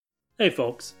Hey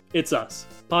folks, it's us,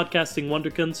 podcasting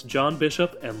wonderkins John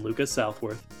Bishop and Lucas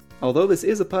Southworth. Although this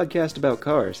is a podcast about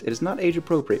cars, it is not age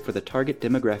appropriate for the target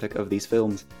demographic of these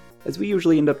films, as we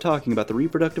usually end up talking about the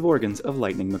reproductive organs of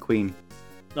Lightning McQueen.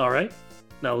 Alright,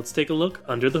 now let's take a look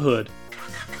under the hood.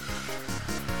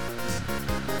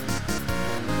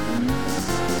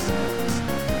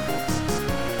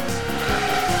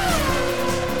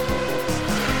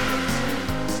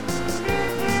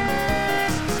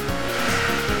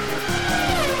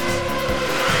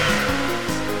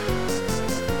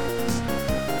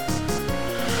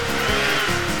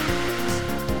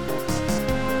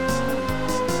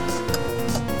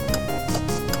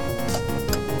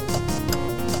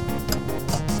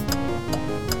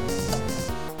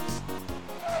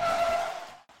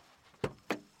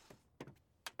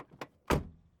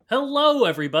 Hello,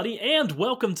 everybody, and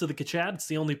welcome to the Kachad. It's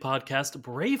the only podcast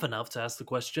brave enough to ask the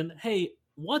question, hey,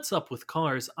 what's up with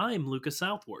cars? I'm Lucas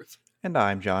Southworth. And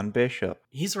I'm John Bishop.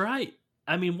 He's right.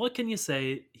 I mean, what can you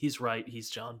say? He's right. He's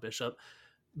John Bishop.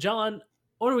 John,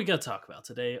 what are we going to talk about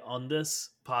today on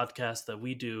this podcast that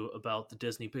we do about the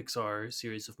Disney Pixar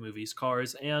series of movies,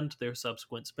 Cars, and their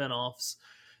subsequent spin-offs,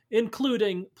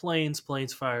 including Planes,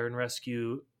 Fire and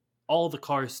Rescue, all the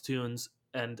Cars tunes,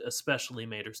 and especially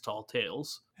Mater's Tall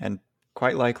Tales. And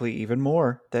quite likely even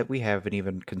more that we haven't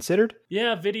even considered.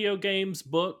 Yeah, video games,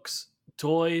 books,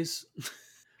 toys.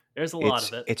 There's a lot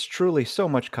of it. It's truly so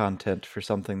much content for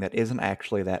something that isn't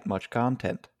actually that much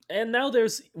content. And now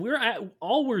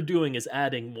all we're doing is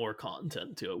adding more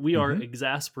content to it. We are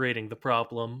exasperating the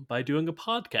problem by doing a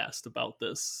podcast about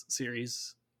this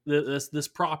series, this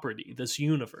property, this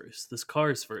universe, this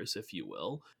Carsverse, if you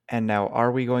will. And now,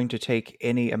 are we going to take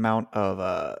any amount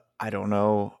of,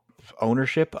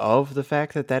 ownership of the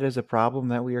fact that that is a problem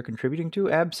that we are contributing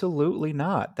to? Absolutely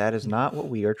not. That is not what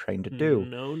we are trying to do.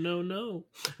 No.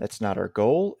 That's not our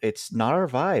goal. It's not our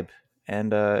vibe.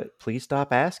 And please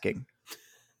stop asking.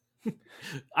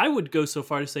 I would go so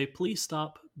far to say, please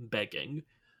stop begging.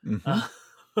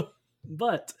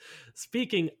 But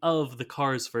speaking of the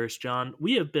Carsverse, John,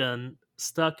 we have been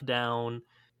stuck down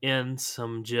in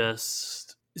some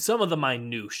of the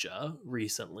minutia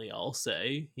recently, I'll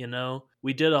say. You know,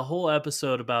 we did a whole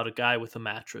episode about a guy with a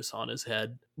mattress on his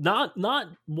head not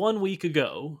 1 week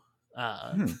ago.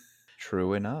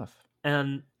 True enough.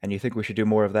 And you think we should do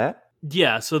more of that?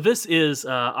 Yeah, so this is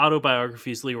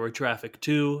Autobiographies Leroy Traffic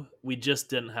 2. We just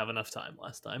didn't have enough time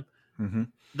last time.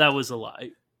 That was a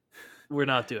lie. We're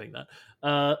not doing that.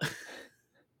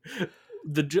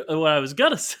 What I was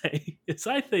going to say is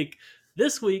I think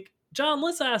this week, John,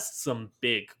 let's ask some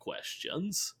big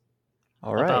questions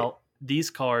about these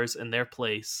cars and their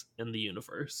place in the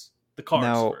universe. The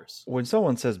Carsverse. Now, when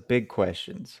someone says big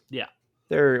questions, yeah,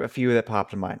 there are a few that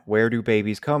pop to mind. Where do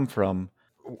babies come from?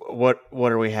 What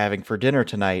are we having for dinner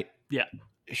tonight? Yeah.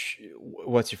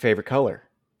 What's your favorite color?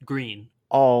 Green.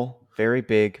 All very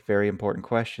big, very important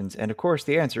questions. And of course,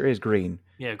 the answer is green.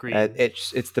 Yeah, green.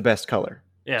 It's the best color.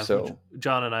 Yeah, so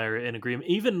John and I are in agreement.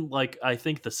 Even, I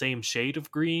think the same shade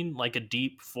of green, like a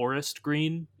deep forest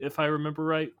green, if I remember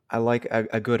right. I like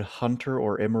a good hunter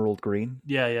or emerald green.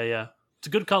 Yeah. It's a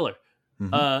good color.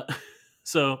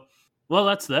 So, well,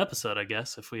 that's the episode, I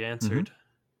guess, if we answered.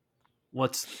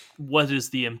 What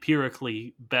is the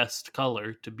empirically best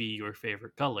color to be your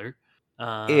favorite color?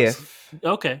 If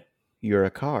you're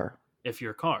a car. If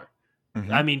you're a car.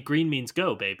 I mean, green means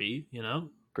go, baby, you know?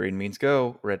 Green means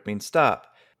go, red means stop.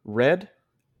 Red,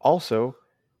 also,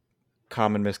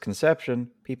 common misconception,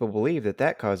 people believe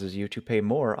that causes you to pay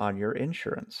more on your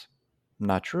insurance.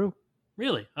 Not true.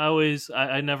 Really?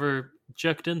 I never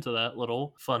checked into that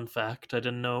little fun fact. I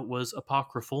didn't know it was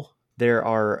apocryphal. There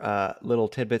are little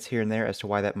tidbits here and there as to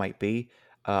why that might be.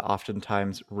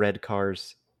 Oftentimes, red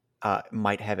cars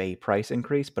might have a price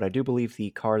increase, but I do believe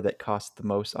the car that costs the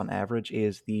most on average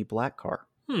is the black car.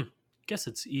 Guess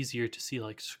it's easier to see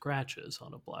scratches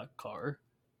on a black car.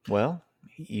 Well,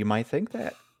 you might think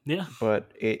that. Yeah.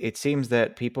 But it seems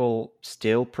that people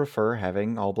still prefer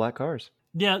having all black cars.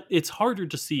 Yeah, it's harder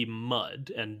to see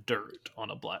mud and dirt on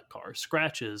a black car.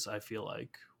 Scratches, I feel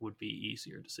like, would be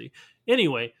easier to see.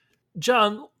 Anyway,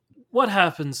 John, what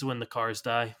happens when the cars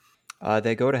die?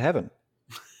 They go to heaven.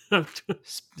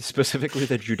 Specifically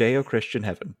the Judeo-Christian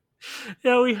heaven.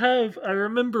 Yeah, I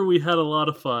remember we had a lot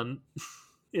of fun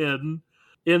in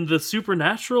the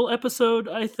Supernatural episode,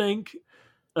 I think.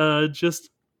 Just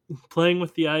playing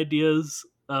with the ideas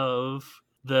of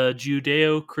the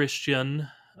Judeo-Christian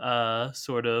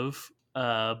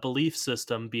belief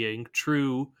system being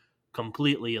true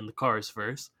completely in the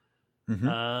Carsverse. And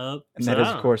that is,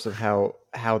 of course, of how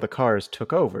the Cars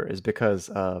took over, is because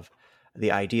of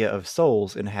the idea of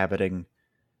souls inhabiting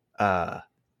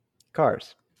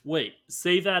cars. Wait,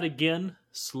 say that again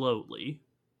slowly.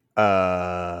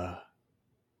 Uh,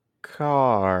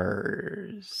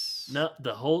 Cars. No,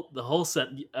 the whole set.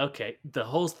 Okay, the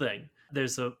whole thing.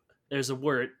 There's a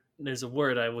word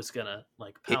I was gonna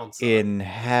like pounce on.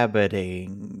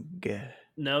 Inhabiting.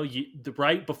 No,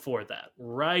 right before that.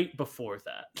 Right before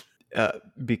that.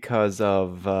 Because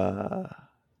of.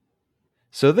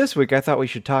 So this week, I thought we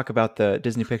should talk about the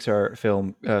Disney Pixar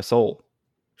film Soul.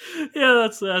 Yeah,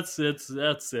 that's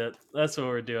it. That's what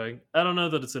we're doing. I don't know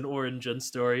that it's an origin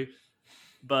story,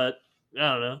 but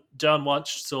I don't know. John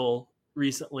watched Soul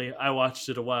recently. I watched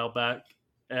it a while back,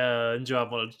 and John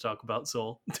wanted to talk about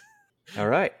Soul. All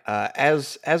right.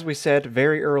 As we said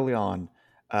very early on,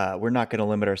 we're not going to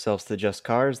limit ourselves to just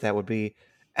cars. That would be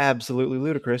absolutely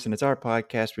ludicrous, and it's our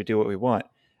podcast. We do what we want.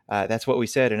 That's what we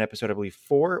said in episode, I believe,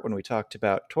 4 when we talked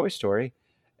about Toy Story,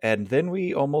 and then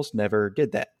we almost never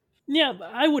did that. Yeah,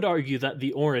 I would argue that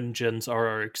the origins are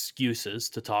our excuses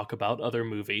to talk about other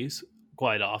movies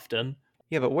quite often.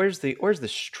 Yeah, but where's the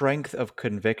strength of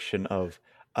conviction of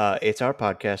it's our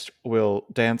podcast. We'll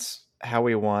dance how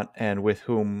we want and with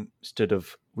whom instead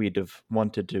of we'd have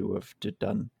wanted to have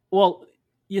done. Well,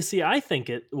 you see, I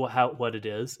think what it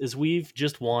is we've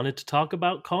just wanted to talk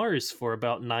about cars for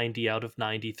about 90 out of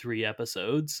 93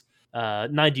 episodes.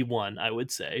 91, I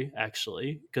would say,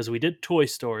 actually, because we did Toy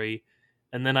Story,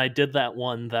 and then I did that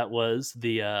one that was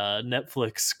the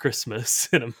Netflix Christmas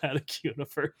cinematic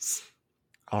universe,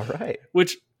 All right.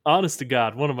 which, honest to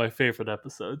God, one of my favorite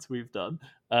episodes we've done.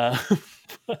 But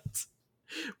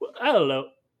I don't know.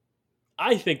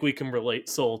 I think we can relate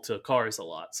Soul to cars a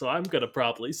lot, so I'm gonna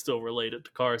probably still relate it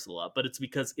to cars a lot. But it's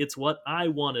because it's what I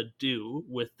want to do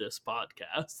with this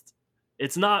podcast.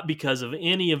 It's not because of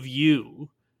any of you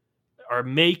are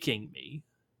making me.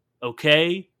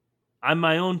 Okay, I'm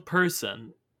my own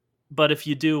person. But if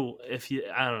I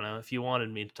don't know, if you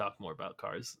wanted me to talk more about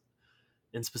cars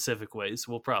in specific ways,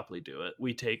 we'll probably do it.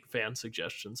 We take fan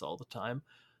suggestions all the time.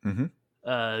 Mm-hmm.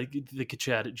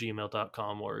 Thekachat at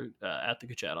gmail.com or at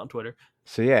thekachat on Twitter.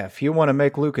 So yeah, if you want to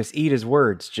make Lucas eat his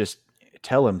words, just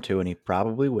tell him to, and he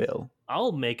probably will.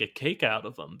 I'll make a cake out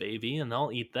of them, baby, and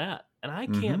I'll eat that. And I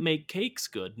can't make cakes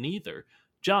good, neither.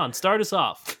 John, start us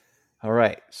off. All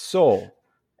right, Soul,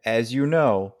 as you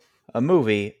know, a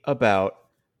movie about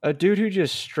a dude who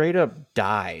just straight up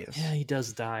dies. Yeah, he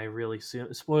does die really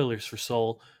soon. Spoilers for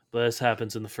Soul, but this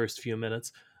happens in the first few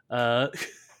minutes.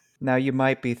 Now you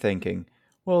might be thinking,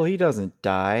 well, he doesn't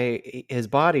die. His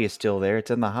body is still there. It's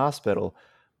in the hospital.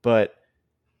 But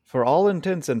for all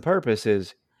intents and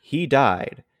purposes, he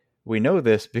died. We know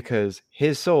this because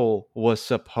his soul was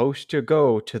supposed to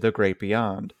go to the great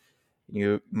beyond.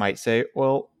 You might say,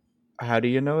 well, how do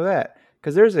you know that?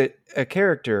 Because there's a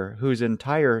character whose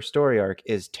entire story arc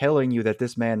is telling you that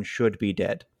this man should be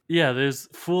dead. Yeah, there's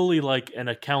fully like an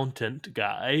accountant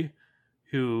guy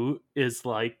who is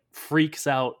like freaks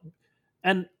out.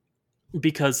 And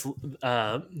because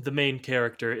the main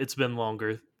character, it's been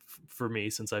longer for me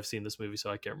since I've seen this movie, so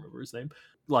I can't remember his name,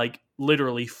 like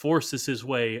literally forces his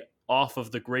way off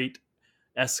of the great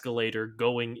escalator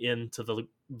going into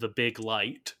the big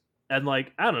light. And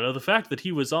like, I don't know, the fact that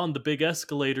he was on the big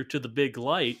escalator to the big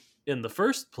light in the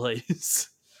first place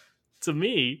to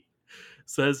me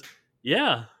says,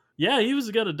 yeah, he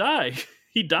was gonna die.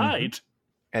 He died.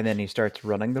 And then he starts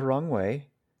running the wrong way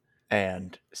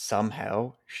and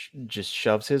somehow just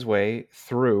shoves his way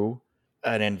through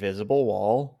an invisible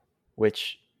wall,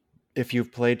 which, if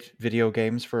you've played video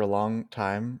games for a long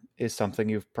time, is something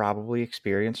you've probably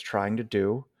experienced trying to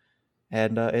do.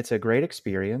 And it's a great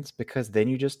experience because then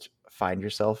you just find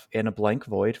yourself in a blank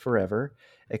void forever,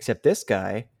 except this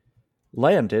guy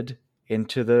landed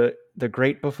into the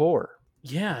great before.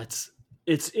 Yeah,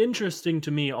 it's interesting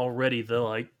to me already. The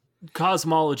like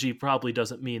cosmology probably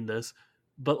doesn't mean this,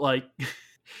 but like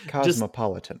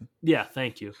Cosmopolitan. yeah,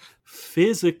 thank you.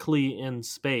 Physically in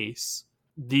space,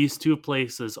 these two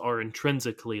places are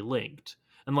intrinsically linked.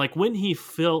 And like when he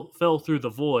fell through the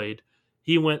void,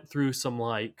 he went through some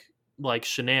like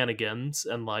shenanigans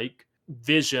and like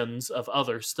visions of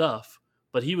other stuff,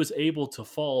 but he was able to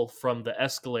fall from the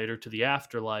escalator to the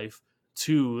afterlife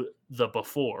to the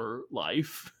before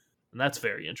life. And that's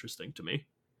very interesting to me.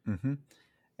 Mm-hmm.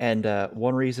 And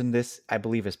one reason this, I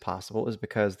believe, is possible is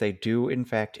because they do, in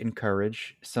fact,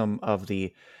 encourage some of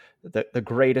the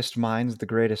greatest minds, the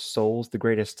greatest souls, the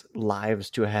greatest lives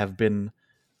to have been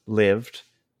lived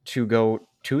to go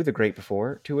to the great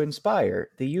before to inspire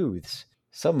the youths,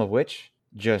 some of which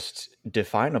just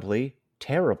definably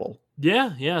terrible.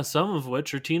 Yeah, some of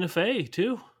which are Tina Fey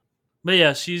too. But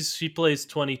yeah, she plays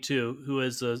 22, who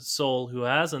is a soul who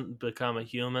hasn't become a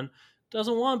human,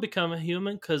 doesn't want to become a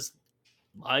human because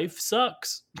life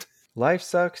sucks. Life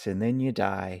sucks and then you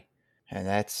die. And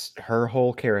that's her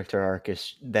whole character arc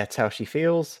is that's how she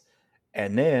feels.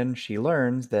 And then she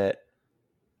learns that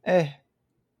eh,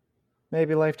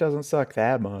 maybe life doesn't suck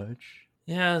that much.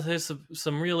 Yeah, there's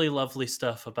some really lovely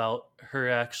stuff about her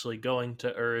actually going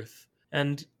to Earth,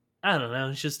 and I don't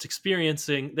know, just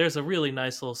experiencing. There's a really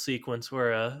nice little sequence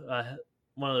where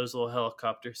one of those little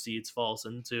helicopter seeds falls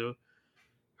into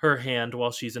her hand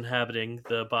while she's inhabiting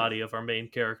the body of our main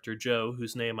character Joe,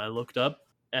 whose name I looked up.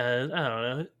 And I don't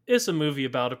know, it's a movie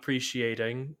about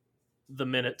appreciating the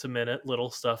minute to minute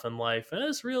little stuff in life, and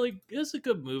it's a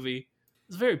good movie.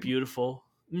 It's very beautiful.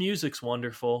 Music's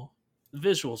wonderful. The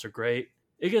visuals are great.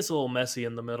 It gets a little messy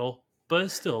in the middle, but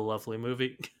it's still a lovely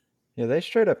movie. Yeah, they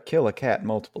straight up kill a cat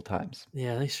multiple times.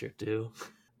 Yeah, they sure do.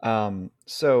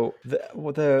 So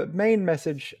the main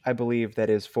message I believe that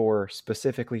is for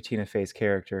specifically Tina Fey's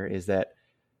character is that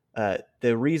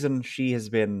the reason she has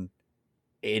been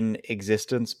in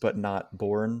existence but not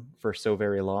born for so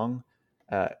very long,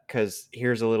 because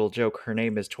here's a little joke: her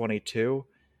name is 22,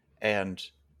 and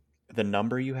the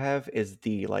number you have is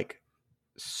the like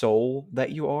soul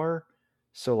that you are.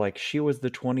 So like she was the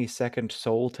 22nd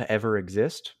soul to ever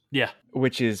exist, Yeah,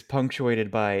 which is punctuated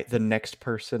by the next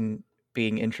person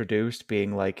being introduced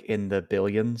being like in the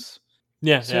billions.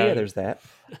 yeah, So yeah, yeah. there's that.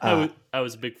 I Uh, was I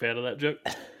was a big fan of that joke.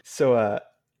 so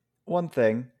one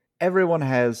thing, everyone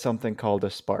has something called a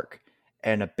spark.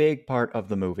 And a big part of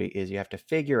the movie is you have to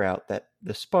figure out that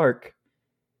the spark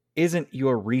isn't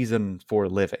your reason for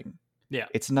living. Yeah,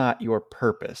 It's not your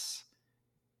purpose.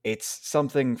 It's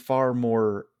something far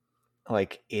more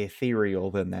like ethereal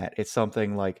than that. It's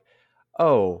something like,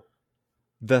 oh,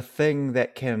 the thing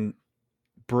that can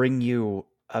bring you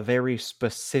a very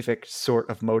specific sort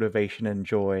of motivation and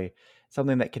joy,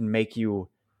 something that can make you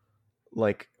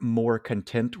like more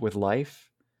content with life.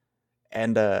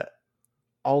 And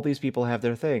all these people have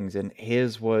their things, and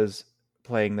his was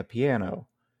playing the piano,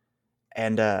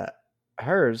 and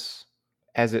hers,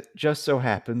 as it just so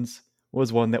happens,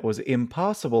 was one that was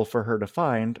impossible for her to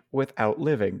find without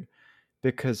living,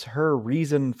 because her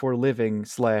reason for living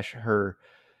slash her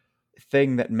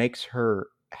thing that makes her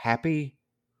happy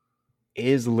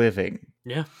is living.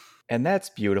 yeah, And that's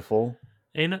beautiful,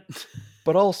 ain't it?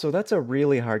 but also that's a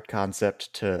really hard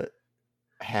concept to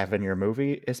have in your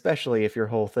movie, especially if your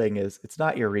whole thing is it's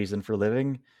not your reason for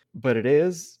living, but it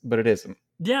is, but it isn't.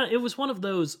 Yeah, it was one of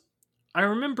those. I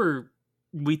remember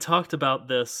we talked about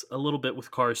this a little bit with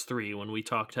Cars 3 when we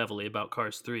talked heavily about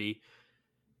Cars 3.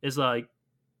 Is like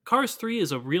Cars 3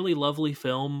 is a really lovely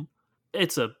film.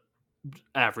 It's a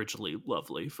averagely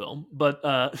lovely film, but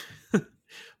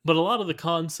but a lot of the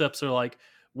concepts are like,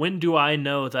 when do I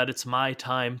know that it's my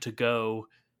time to go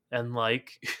and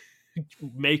like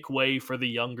make way for the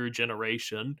younger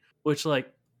generation? Which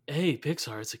like, hey,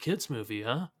 Pixar, it's a kids movie,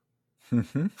 huh?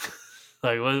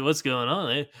 Like, what's going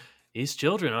on? These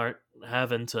children aren't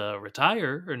having to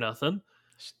retire or nothing.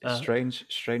 Uh,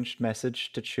 Strange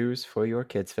message to choose for your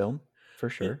kids' film, for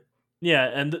y- sure. yeah,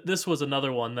 and this was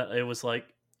another one that it was like,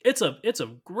 it's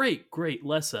a great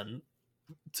lesson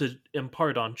to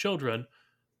impart on children,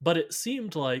 but it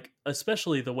seemed like,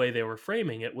 especially the way they were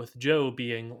framing it, with Joe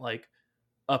being like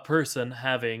a person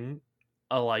having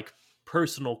a like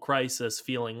personal crisis,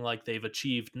 feeling like they've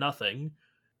achieved nothing.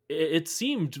 It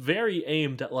seemed very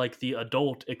aimed at like the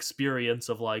adult experience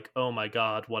of like, oh my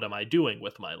god, what am I doing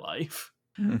with my life?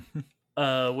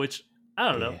 Which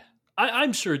I don't know. Yeah.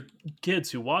 I'm sure kids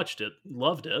who watched it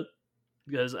loved it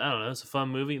because I don't know, it's a fun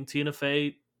movie and Tina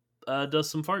Fey does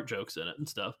some fart jokes in it and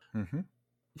stuff. Hmm.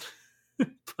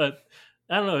 But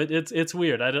I don't know. It's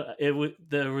weird. I don't.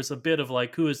 There was a bit of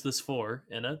like, who is this for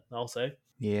in it? I'll say.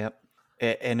 Yep.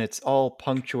 And it's all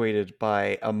punctuated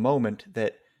by a moment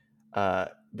that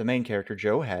the main character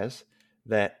Joe has.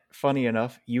 That, funny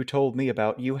enough, you told me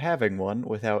about you having one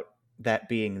without that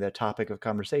being the topic of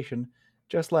conversation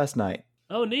just last night.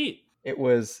 Oh, neat. It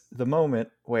was the moment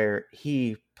where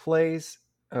he plays,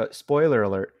 spoiler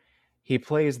alert, he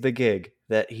plays the gig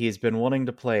that he's been wanting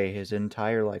to play his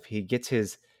entire life. He gets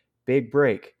his big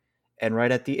break, and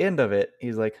right at the end of it,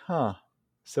 he's like, huh,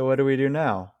 so what do we do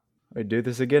now? We do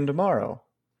this again tomorrow.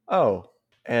 Oh,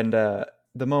 and the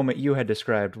moment you had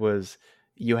described was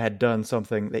you had done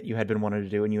something that you had been wanting to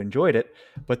do and you enjoyed it,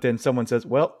 but then someone says,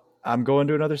 well, I'm going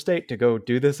to another state to go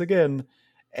do this again.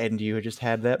 And you just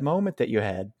had that moment that you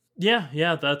had. Yeah,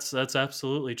 yeah. That's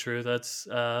absolutely true. That's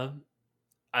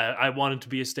I wanted to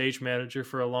be a stage manager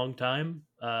for a long time.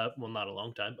 Well, not a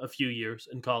long time, a few years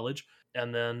in college.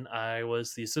 And then I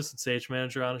was the assistant stage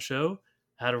manager on a show,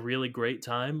 had a really great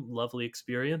time, lovely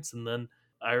experience. And then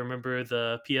I remember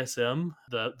the PSM,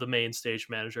 the main stage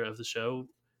manager of the show,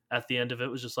 at the end of it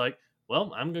was just like,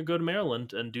 well, I'm going to go to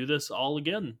Maryland and do this all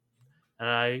again. And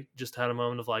I just had a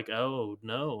moment of like, oh,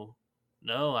 no,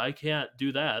 no, I can't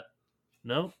do that.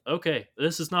 No, okay,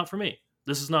 this is not for me.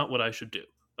 This is not what I should do.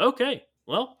 Okay,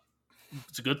 well,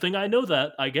 it's a good thing I know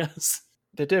that, I guess.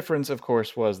 The difference, of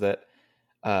course, was that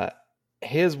uh,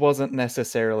 his wasn't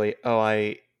necessarily, oh,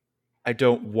 I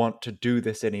don't want to do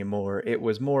this anymore. It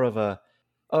was more of a,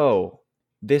 oh,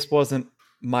 this wasn't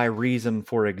my reason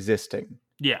for existing.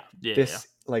 Yeah, yeah, yeah. This,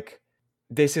 like,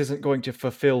 this isn't going to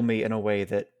fulfill me in a way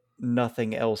that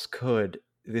nothing else could.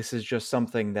 This is just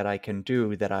something that I can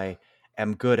do, that I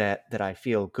am good at, that I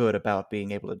feel good about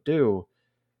being able to do.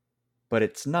 But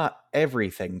it's not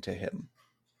everything to him.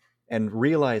 And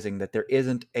realizing that there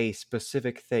isn't a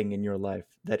specific thing in your life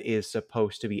that is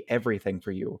supposed to be everything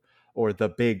for you, or the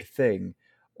big thing,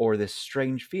 or this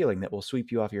strange feeling that will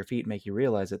sweep you off your feet and make you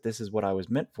realize that this is what I was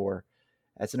meant for,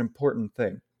 that's an important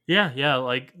thing. Yeah, yeah,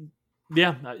 like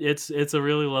yeah, it's a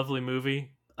really lovely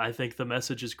movie. I think the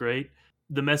message is great.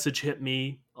 The message hit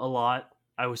me a lot.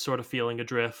 I was sort of feeling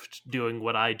adrift doing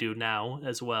what I do now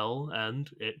as well, and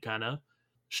it kind of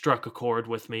struck a chord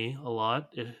with me a lot.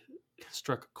 It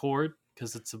struck a chord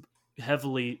because it's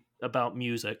heavily about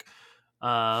music.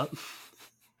 Uh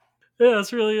yeah,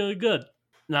 it's really, really good.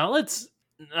 Now let's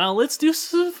do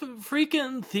some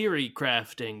freaking theory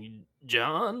crafting,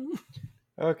 John.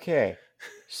 Okay,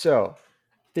 so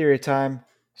theory time,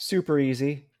 super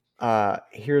easy.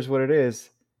 Here's what it is.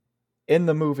 In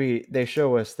the movie, they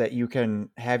show us that you can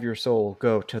have your soul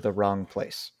go to the wrong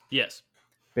place, Yes.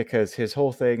 because his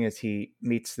whole thing is he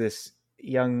meets this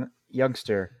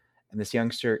youngster, and this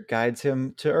youngster guides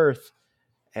him to Earth,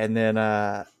 and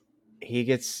then he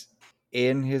gets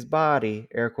in his body,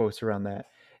 air quotes around that,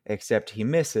 except he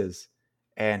misses,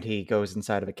 and he goes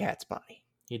inside of a cat's body,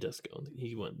 He does go.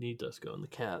 He does go in the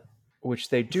cat. which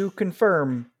they do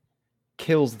confirm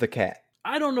kills the cat.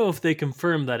 I don't know if they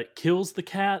confirm that it kills the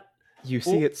cat. You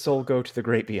see Well, its soul go to the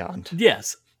great beyond.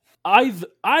 yes,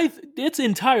 It's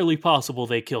entirely possible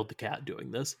they killed the cat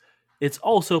doing this. It's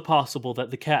also possible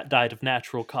that the cat died of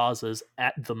natural causes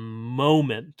at the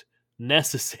moment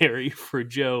necessary for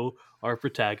Joe, our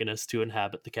protagonist, to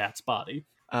inhabit the cat's body.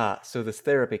 So this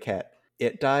therapy cat,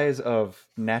 it dies of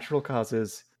natural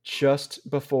causes just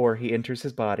before he enters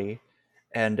his body,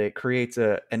 and it creates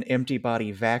an empty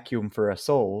body vacuum for a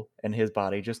soul, and his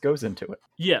body just goes into it.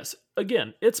 Yes,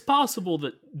 again, it's possible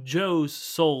that Joe's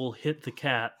soul hit the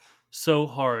cat so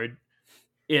hard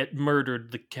it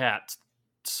murdered the cat's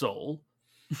soul.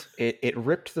 It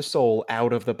ripped the soul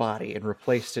out of the body and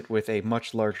replaced it with a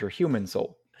much larger human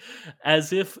soul.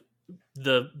 As if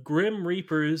the Grim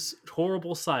Reaper's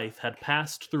horrible scythe had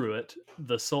passed through it,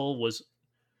 the soul was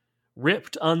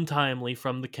ripped untimely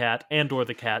from the cat, and or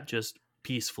the cat just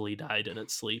peacefully died in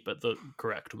its sleep at the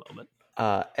correct moment.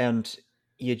 And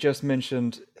you just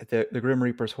mentioned the Grim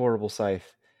Reaper's horrible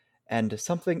scythe, and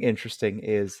something interesting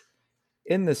is,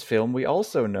 in this film, we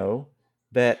also know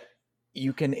that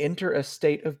you can enter a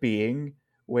state of being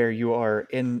where you are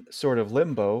in sort of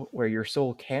limbo, where your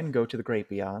soul can go to the great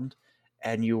beyond,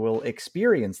 and you will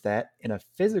experience that in a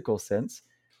physical sense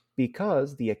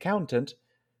because the accountant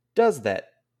does that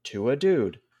to a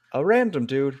dude, a random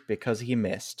dude, because he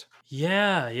missed.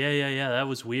 Yeah. That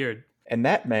was weird. And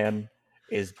that man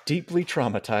is deeply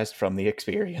traumatized from the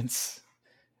experience.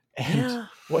 And Yeah.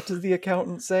 what does the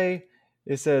accountant say?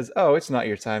 It says, "Oh, it's not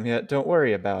your time yet. Don't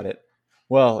worry about it."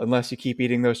 Well, unless you keep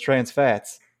eating those trans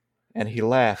fats. And he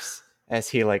laughs as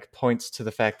he points to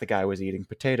the fact the guy was eating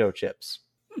potato chips.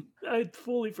 I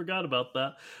fully forgot about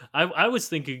that. I was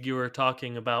thinking you were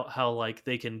talking about how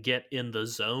they can get in the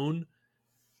zone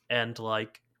and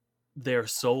their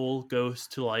soul goes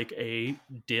to a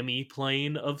demi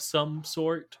plane of some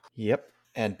sort. Yep.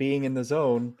 And being in the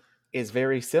zone is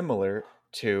very similar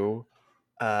to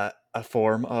a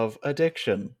form of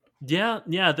addiction. Yeah.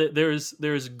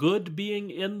 There's good being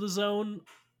in the zone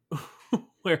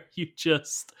where you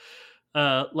just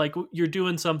you're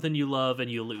doing something you love and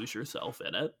you lose yourself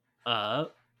in it.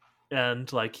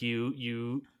 And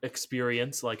you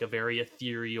experience a very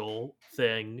ethereal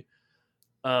thing.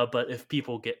 But if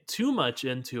people get too much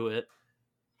into it,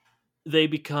 they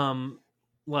become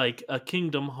like a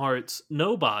Kingdom Hearts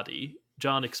nobody.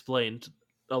 John explained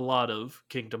a lot of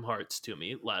Kingdom Hearts to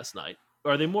me last night.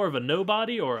 Are they more of a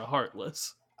nobody or a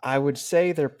heartless? I would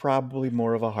say they're probably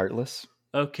more of a heartless,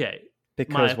 Okay, my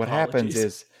because what happens apologies.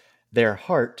 is their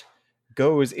heart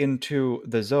goes into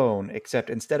the zone, except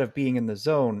instead of being in the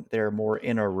zone, they're more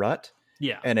in a rut.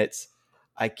 Yeah. And it's,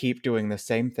 I keep doing the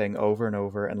same thing over and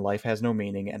over, and life has no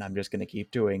meaning, and I'm just going to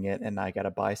keep doing it. And I got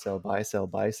to buy, sell, buy, sell,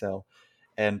 buy, sell.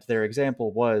 And their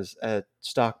example was a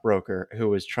stockbroker who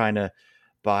was trying to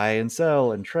buy and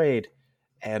sell and trade.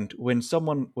 And when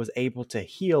someone was able to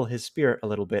heal his spirit a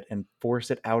little bit and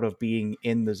force it out of being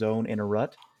in the zone in a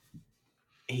rut,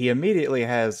 he immediately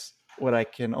has what I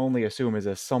can only assume is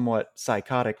a somewhat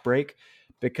psychotic break,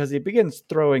 because he begins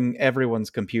throwing everyone's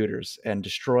computers and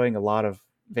destroying a lot of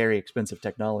very expensive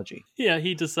technology. Yeah,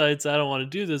 he decides, I don't want to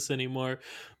do this anymore,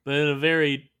 but in a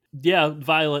very,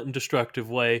 violent and destructive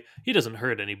way. He doesn't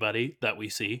hurt anybody that we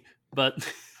see, but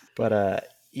But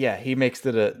yeah, he makes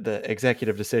the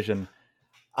executive decision.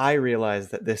 I realize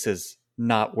that this is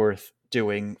not worth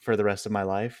doing for the rest of my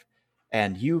life,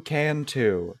 and you can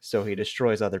too. So he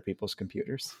destroys other people's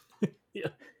computers. yeah.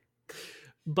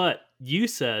 But you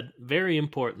said, very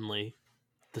importantly,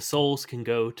 the souls can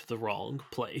go to the wrong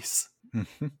place.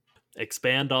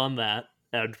 Expand on that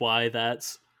and why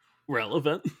that's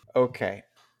relevant. Okay,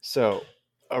 so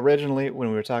originally when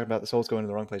we were talking about the souls going to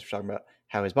the wrong place, we're talking about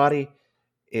how his body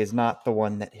is not the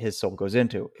one that his soul goes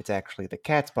into. It's actually the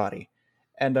cat's body.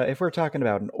 And if we're talking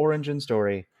about an origin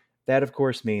story, that of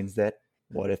course means that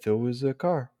what if it was a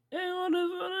car? Hey, what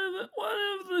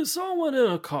if the soul went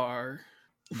in a car?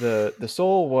 The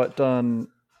soul what done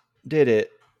did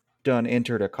it done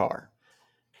entered a car.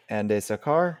 And it's a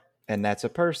car, and that's a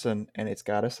person, and it's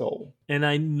got a soul. And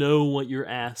I know what you're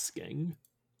asking.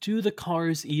 Do the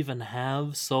cars even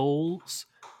have souls?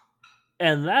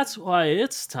 And that's why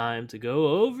it's time to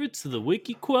go over to the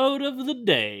wiki quote of the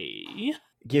day.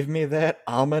 Give me that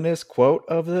ominous quote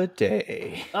of the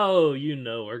day. Oh, you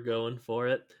know we're going for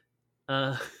it.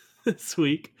 This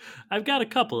week, I've got a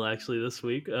couple actually this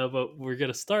week, but we're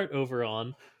going to start over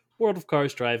on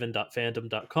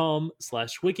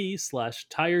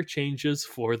worldofcarsdriving.fandom.com/wiki/tire changes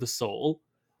for the soul.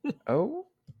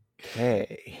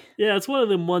 Okay. Yeah, it's one of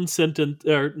them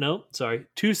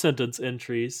two sentence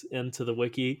entries into the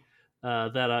wiki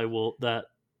that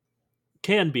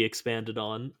can be expanded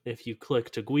on if you click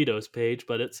to Guido's page,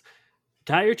 but it's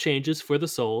Tire Changes for the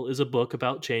Soul is a book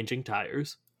about changing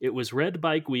tires. It was read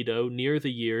by Guido near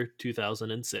the year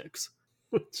 2006,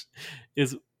 which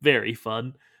is very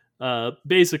fun.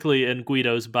 Basically, in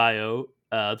Guido's bio,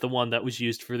 the one that was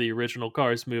used for the original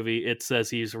Cars movie, it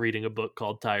says he's reading a book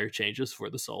called Tire Changes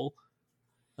for the Soul.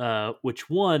 Which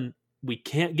one, we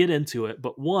can't get into it,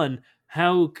 but one,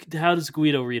 how does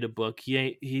Guido read a book?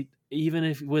 He even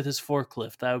if with his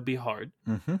forklift, that would be hard.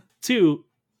 Mm-hmm. Two,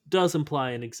 does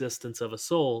imply an existence of a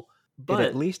soul, but it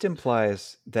at least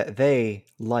implies that they,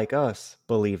 like us,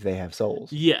 believe they have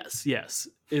souls. Yes.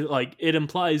 It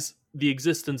implies the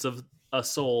existence of a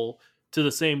soul to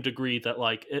the same degree that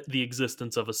the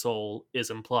existence of a soul is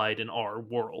implied in our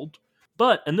world.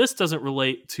 But, and this doesn't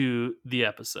relate to the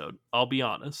episode, I'll be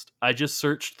honest. I just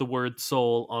searched the word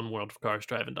soul on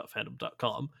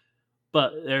worldofcarsdriving.fandom.com.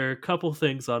 But there are a couple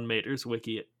things on Mater's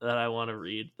wiki that I want to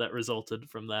read that resulted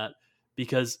from that,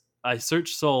 because I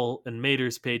searched soul and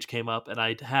Mater's page came up and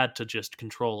I had to just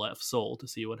Control F soul to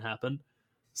see what happened.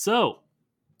 So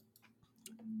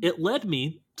it led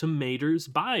me to Mater's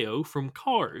bio from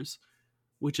Cars,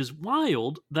 which is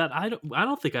wild that I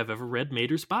don't think I've ever read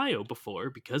Mater's bio before,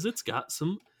 because it's got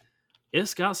some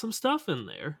stuff in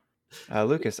there.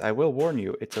 Lucas, I will warn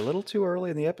you, it's a little too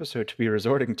early in the episode to be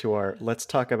resorting to our let's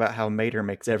talk about how Mater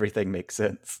makes everything make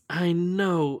sense. I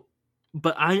know,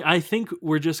 but I think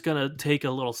we're just going to take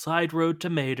a little side road to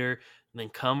Mater and then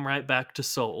come right back to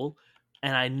Soul.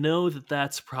 And I know that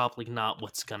that's probably not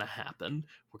what's going to happen.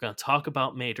 We're going to talk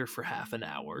about Mater for half an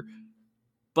hour.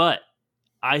 But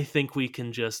I think we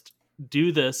can just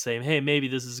do this, saying, hey, maybe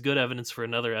this is good evidence for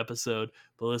another episode,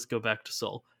 but let's go back to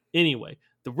Soul. Anyway,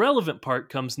 the relevant part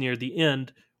comes near the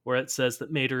end, where it says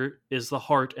that Mater is the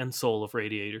heart and soul of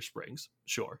Radiator Springs.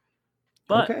 Sure.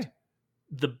 But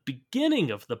the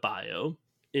beginning of the bio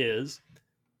is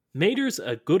Mater's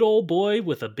a good old boy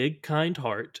with a big kind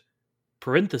heart,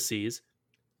 parentheses,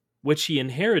 which he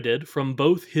inherited from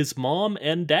both his mom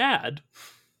and dad.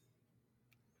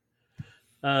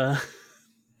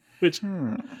 Which,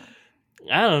 I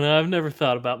don't know, I've never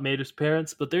thought about Mater's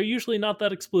parents, but they're usually not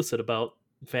that explicit about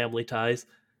family ties.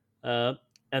 And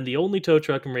the only tow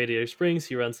truck in Radiator Springs,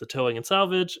 he runs the towing and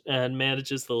salvage and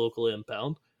manages the local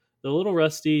impound. The little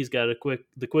Rusty, he's got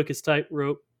the quickest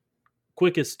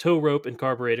tow rope in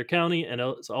Carburetor County, and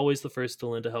is always the first to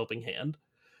lend a helping hand.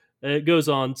 It goes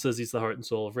on, says he's the heart and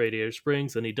soul of Radiator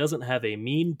Springs, and he doesn't have a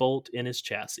mean bolt in his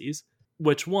chassis.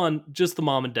 Which one, just the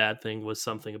mom and dad thing was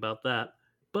something about that.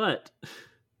 But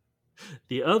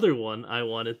the other one I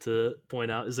wanted to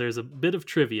point out is there's a bit of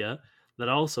trivia that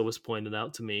also was pointed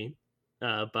out to me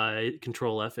by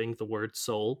Control Fing the word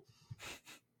soul.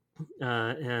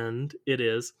 And it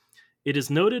is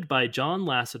noted by John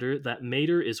Lasseter that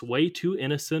Mater is way too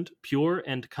innocent, pure,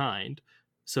 and kind,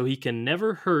 so he can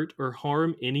never hurt or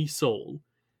harm any soul.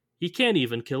 He can't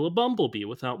even kill a bumblebee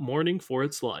without mourning for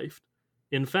its life.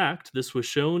 In fact, this was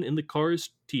shown in the Cars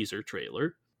teaser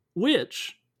trailer,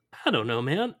 which, I don't know,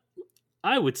 man.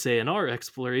 I would say in our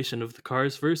exploration of the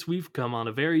Cars verse, we've come on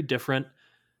a very different.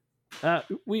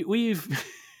 We've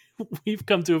we've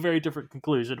come to a very different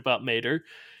conclusion about Mater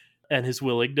and his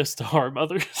willingness to harm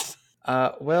others.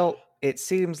 Well, it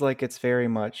seems like it's very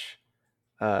much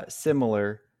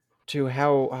similar to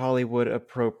how Hollywood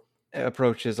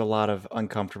approaches a lot of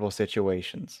uncomfortable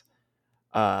situations.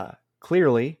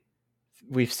 Clearly,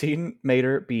 we've seen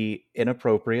Mater be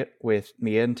inappropriate with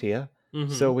Mia and Tia,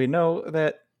 so we know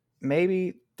that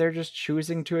maybe they're just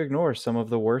choosing to ignore some of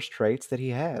the worst traits that he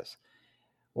has.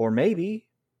 Or maybe,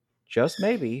 just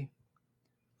maybe,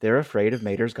 they're afraid of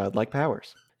Mater's godlike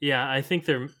powers. Yeah, I think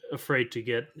they're afraid to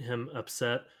get him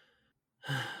upset.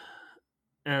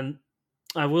 And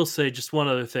I will say just one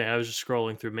other thing. I was just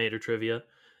scrolling through Mater trivia.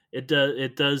 It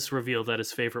does reveal that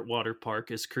his favorite water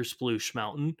park is Kersplush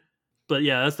Mountain. But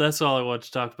yeah, that's all I want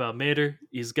to talk about Mater.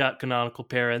 He's got canonical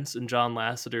parents, and John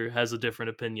Lasseter has a different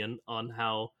opinion on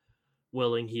how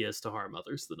willing he is to harm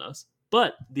others than us.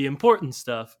 But the important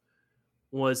stuff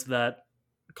was that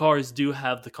Cars do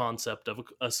have the concept of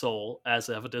a soul, as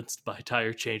evidenced by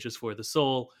tire changes for the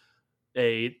soul,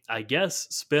 a, I guess,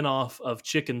 spin-off of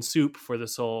Chicken Soup for the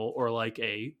Soul, or like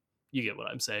a, you get what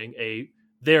I'm saying,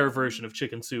 their version of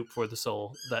Chicken Soup for the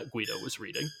Soul that Guido was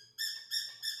reading.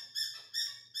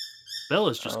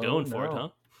 Bella's just going for it, huh?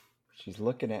 She's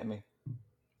looking at me.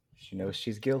 She knows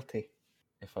she's guilty.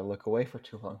 If I look away for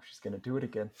too long, she's going to do it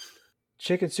again.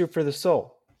 Chicken Soup for the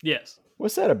Soul. Yes.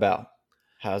 What's that about?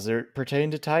 How's it pertain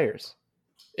to tires?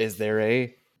 Is there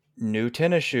a new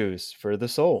tennis shoes for the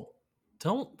soul?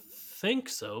 Don't think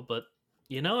so, but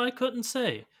I couldn't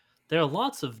say. There are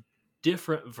lots of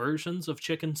different versions of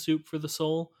Chicken Soup for the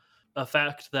Soul, a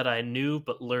fact that I knew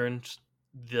but learned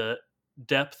the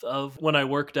depth of when I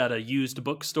worked at a used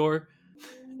bookstore.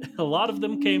 A lot of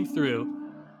them came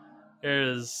through.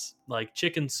 There's like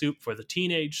Chicken Soup for the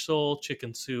teenage soul,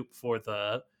 Chicken Soup for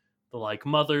the like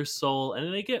mother's soul,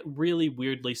 and they get really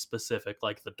weirdly specific,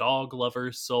 like the dog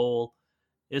lover's soul.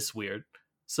 It's weird.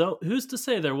 So who's to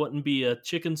say there wouldn't be a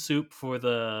Chicken Soup for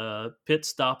the pit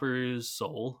stopper's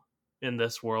soul in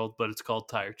this world, but it's called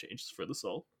Tire Changes for the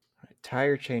Soul.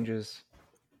 Tire changes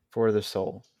for the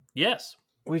soul. Yes.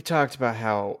 We've talked about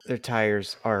how their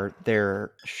tires are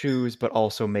their shoes, but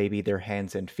also maybe their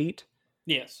hands and feet.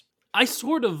 Yes. I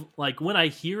sort of, like, when I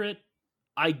hear it,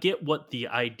 I get what the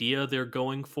idea they're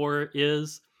going for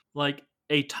is. Like,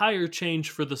 a tire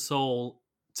change for the soul,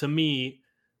 to me,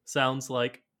 sounds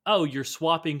like, oh, you're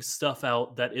swapping stuff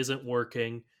out that isn't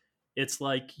working. It's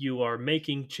like you are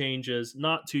making changes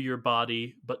not to your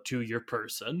body, but to your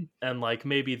person. And, like,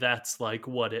 maybe that's, like,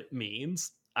 what it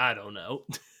means. I don't know.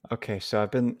 Okay, so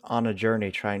I've been on a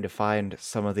journey trying to find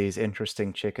some of these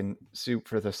interesting Chicken Soup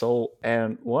for the Soul,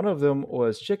 and one of them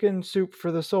was Chicken Soup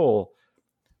for the Soul.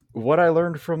 What I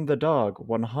learned from the dog,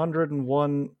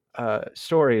 101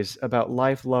 stories about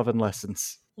life, love, and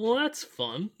lessons. Well, that's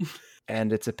fun.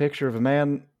 And it's a picture of a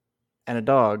man and a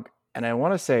dog, and I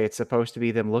want to say it's supposed to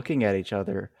be them looking at each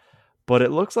other, but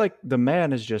it looks like the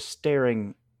man is just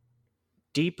staring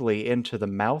deeply into the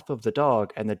mouth of the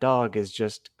dog, and the dog is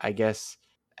just, I guess,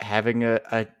 having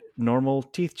a normal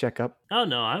teeth checkup. Oh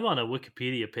no, I'm on a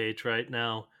Wikipedia page right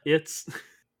now. It's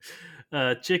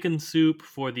Chicken Soup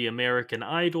for the American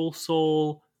Idol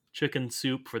soul, Chicken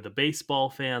Soup for the baseball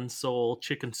fan soul,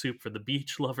 Chicken Soup for the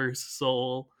beach lovers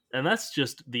soul, and that's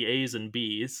just the A's and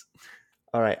B's.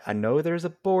 All right, I know there's a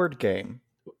board game.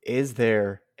 Is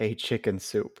there a Chicken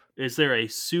Soup? Is there a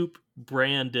soup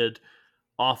branded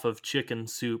off of Chicken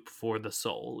Soup for the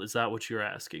soul? Is that what you're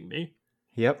asking me?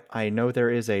 Yep, I know there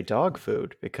is a dog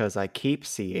food because I keep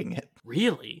seeing it.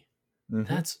 Really? Mhm.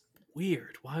 That's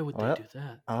weird. Why would they do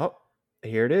that? Oh,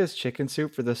 here it is. Chicken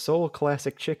Soup for the Soul,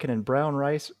 classic chicken and brown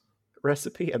rice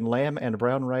recipe, and lamb and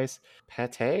brown rice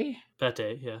pate?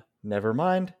 Pate, yeah. Never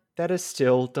mind. That is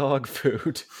still dog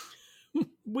food.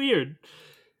 Weird.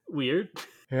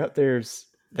 Yep,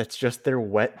 that's just their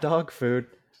wet dog food.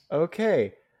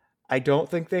 Okay. I don't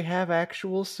think they have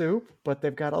actual soup, but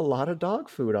they've got a lot of dog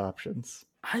food options.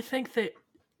 I think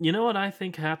you know what I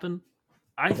think happened?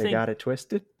 They got it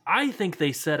twisted? I think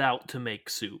they set out to make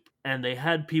soup, and they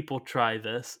had people try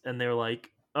this, and they're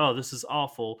like, oh, this is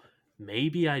awful.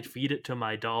 Maybe I'd feed it to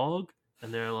my dog.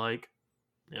 And they're like,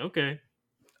 okay.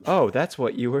 Oh, that's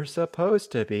what you were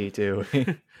supposed to be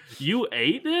doing. You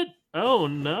ate it? Oh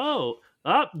no.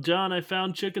 John, I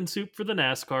found chicken soup for the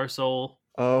NASCAR soul.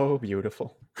 Oh,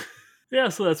 beautiful. Yeah,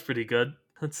 so that's pretty good.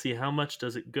 Let's see, how much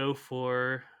does it go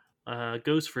for?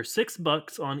 Goes for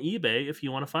 $6 on eBay if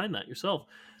you want to find that yourself.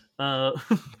 Uh,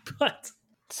 but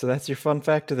So that's your fun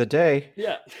fact of the day.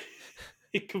 yeah,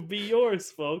 it could be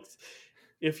yours, folks.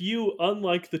 If you,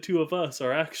 unlike the two of us,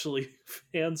 are actually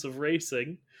fans of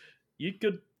racing, you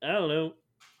could, I don't know,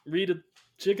 read a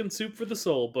Chicken Soup for the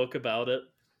Soul book about it.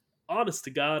 Honest to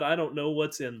God, I don't know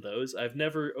what's in those. I've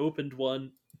never opened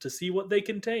one to see what they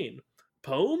contain.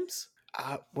 Poems?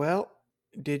 Well,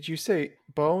 did you say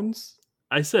bones?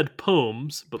 I said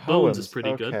poems, but bones is Poems.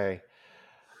 pretty good.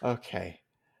 Okay.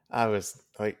 I was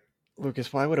like,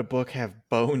 Lucas, why would a book have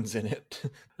bones in it?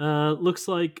 Looks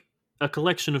like a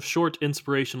collection of short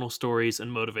inspirational stories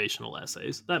and motivational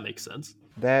essays. That makes sense.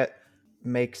 That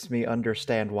makes me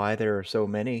understand why there are so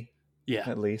many, Yeah.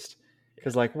 at least.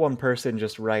 Because, like, one person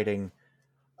just writing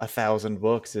 1,000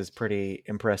 books is pretty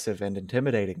impressive and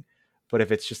intimidating. But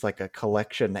if it's just like a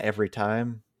collection every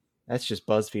time, that's just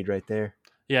BuzzFeed right there.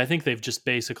 Yeah, I think they've just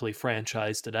basically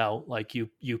franchised it out. Like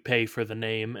you pay for the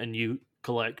name and you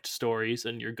collect stories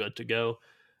and you're good to go.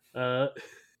 Uh,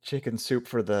 Chicken Soup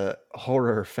for the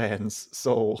horror fans'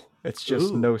 soul. It's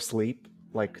just ooh. no sleep,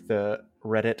 like the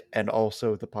Reddit and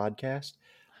also the podcast,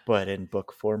 but in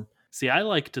book form. See, I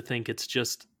like to think it's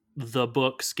just the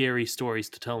book Scary Stories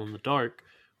to Tell in the Dark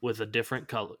with a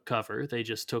different cover. They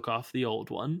just took off the old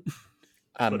one.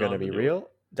 I'm Put gonna on the be new one. real.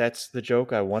 That's the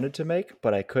joke I wanted to make,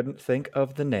 but I couldn't think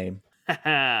of the name.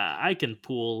 I can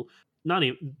pull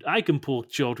I can pull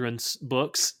children's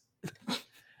books.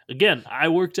 Again, I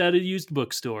worked at a used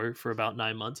bookstore for about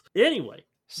 9 months. Anyway,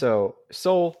 So,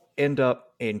 soul end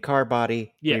up in car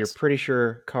body. yes. We're pretty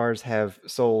sure cars have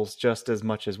souls just as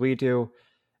much as we do.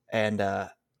 And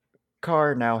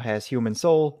car now has human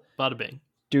soul. Bada bing.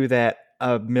 Do that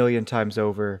a million times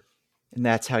over, and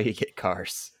that's how you get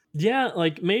cars. Yeah,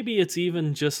 like maybe it's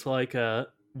even just like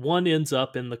one ends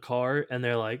up in the car and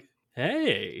they're like,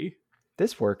 "Hey,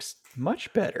 This works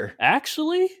much better.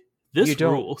 actually, this You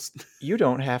don't- rules." You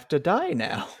don't have to die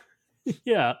now.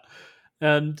 Yeah.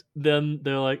 And then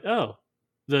they're like, "Oh,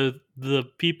 the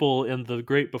people in the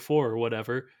great before or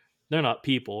whatever, they're not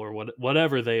people or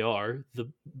whatever they are,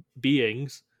 the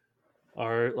beings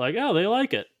are like, "Oh, they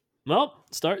like it." Well,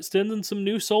 start sending some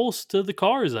new souls to the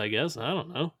cars, I guess. I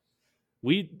don't know.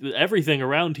 Everything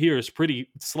around here is pretty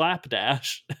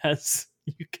slapdash, as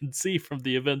you can see from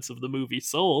the events of the movie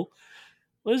Soul.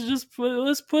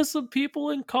 Let's put some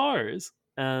people in cars,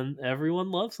 and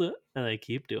everyone loves it, and they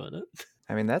keep doing it.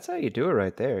 I mean, that's how you do it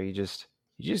right there. You just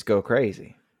go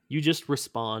crazy. You just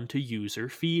respond to user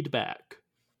feedback.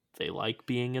 They like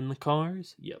being in the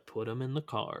cars. You put them in the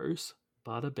cars.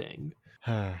 Bada bing.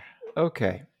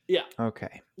 Okay. Yeah.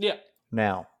 Okay. Yeah.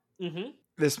 Now, Mm-hmm.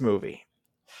 this movie.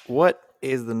 What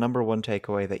is the number one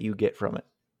takeaway that you get from it?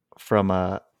 From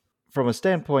a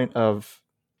standpoint of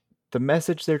the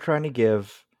message they're trying to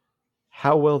give,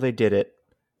 how well they did it,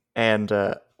 and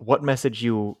what message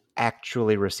you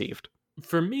actually received.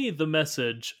 For me, the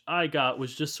message I got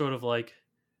was just sort of like,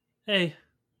 hey,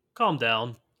 calm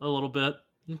down a little bit.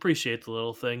 Appreciate the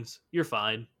little things. You're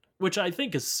fine. Which I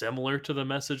think is similar to the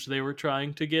message they were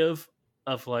trying to give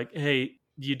of like, hey,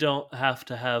 you don't have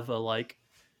to have a like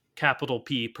capital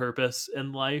P purpose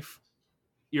in life.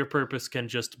 Your purpose can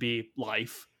just be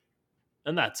life.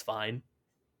 And that's fine.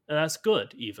 And that's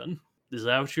good, even. Is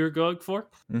that what you're going for?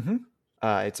 Mm-hmm.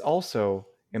 It's also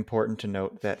important to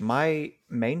note that my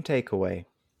main takeaway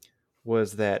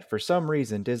was that for some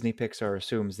reason Disney Pixar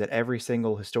assumes that every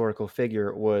single historical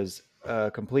figure was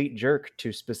a complete jerk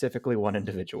to specifically one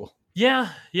individual. Yeah,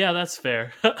 that's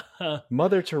fair.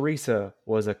 Mother Teresa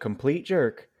was a complete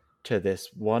jerk to this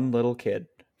one little kid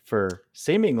for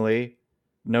seemingly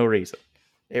no reason.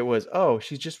 It was, oh,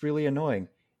 she's just really annoying.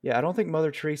 Yeah, I don't think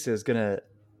Mother Teresa is gonna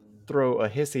throw a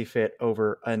hissy fit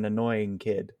over an annoying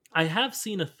kid. I have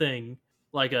seen a thing,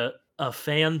 like a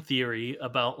fan theory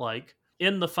about like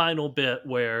in the final bit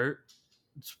where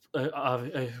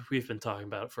we've been talking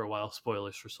about it for a while.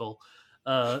 Spoilers for Soul.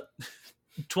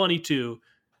 22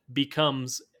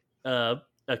 becomes a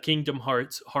Kingdom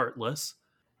Hearts Heartless.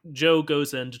 Joe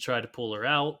goes in to try to pull her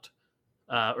out,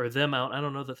 or them out. I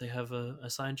don't know that they have a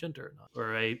assigned gender or not,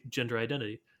 or a gender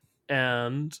identity.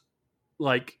 And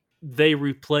like they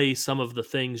replay some of the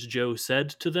things Joe said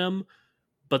to them,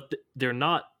 but they're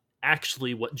not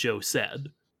actually what Joe said.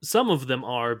 some of them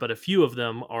are, but a few of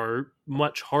them are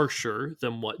much harsher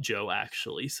than what Joe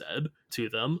actually said to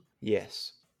them.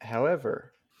 Yes.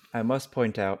 However, I must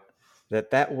point out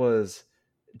that that was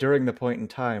during the point in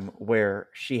time where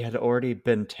she had already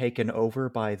been taken over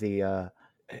by the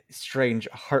strange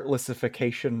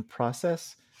heartlessification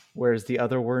process, whereas the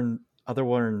other ones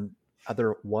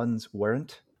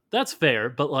weren't. That's fair,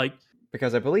 but like,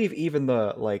 Because I believe even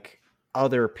the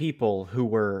other people who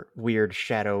were weird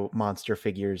shadow monster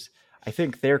figures, I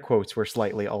think their quotes were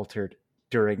slightly altered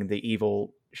during the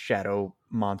evil shadow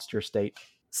monster state.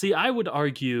 see, I would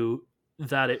argue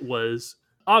that it was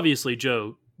obviously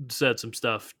Joe said some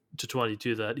stuff to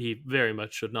 22 that he very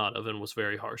much should not have and was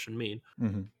very harsh and mean.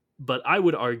 Mm-hmm. But I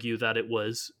would argue that it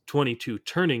was 22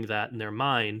 turning that in their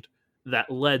mind that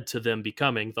led to them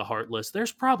becoming the Heartless.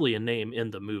 There's probably a name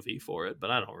in the movie for it, but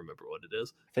I don't remember what it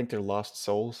is. I think they're lost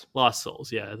souls. Lost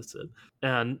Souls, yeah, that's it.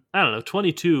 And I don't know,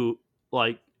 22,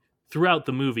 like, throughout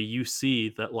the movie, you see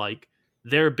that, like,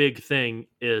 their big thing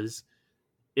is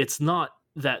it's not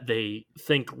that they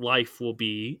think life will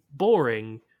be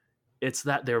boring, it's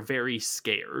that they're very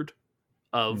scared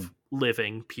of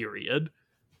living, period.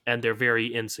 And they're very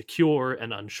insecure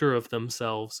and unsure of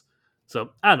themselves. So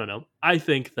I don't know. I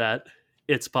think that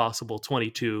it's possible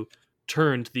 22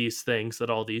 turned these things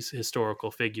that all these historical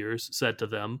figures said to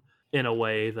them in a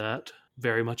way that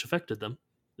very much affected them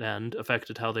and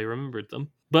affected how they remembered them.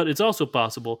 But it's also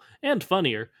possible and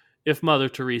funnier if Mother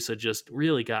Teresa just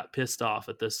really got pissed off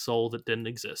at this soul that didn't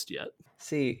exist yet.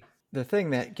 See, the thing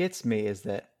that gets me is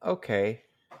that, okay,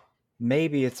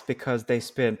 maybe it's because they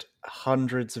spent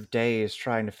hundreds of days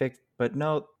trying to fix, but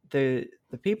no, the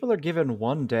people are given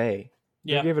one day.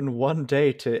 They're given one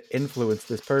day to influence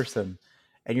this person.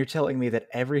 And you're telling me that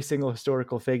every single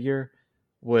historical figure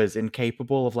was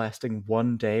incapable of lasting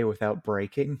one day without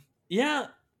breaking? Yeah,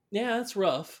 that's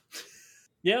rough.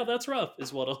 Yeah, that's rough,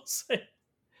 is what I'll say.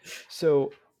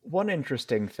 So, one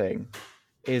interesting thing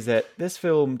is that this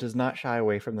film does not shy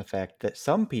away from the fact that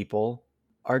some people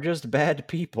are just bad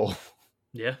people.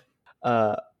 Yeah.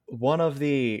 One of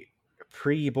the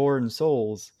pre-born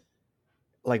souls,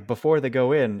 like before they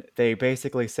go in, they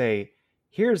basically say,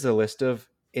 "Here's a list of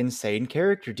insane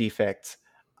character defects.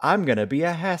 I'm gonna be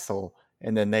a hassle,"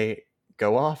 and then they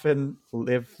go off and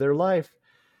live their life.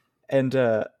 And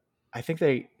I think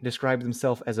they describe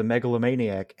themselves as a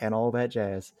megalomaniac and all that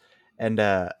jazz. And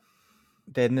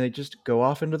then they just go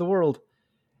off into the world.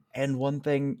 And one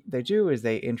thing they do is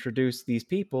they introduce these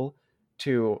people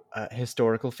to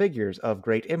historical figures of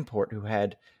great import who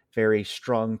had very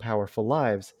strong, powerful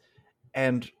lives.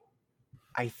 And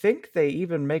I think they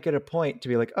even make it a point to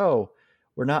be like, oh,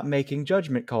 we're not making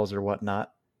judgment calls or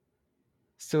whatnot.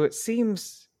 So it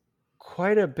seems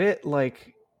quite a bit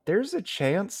like there's a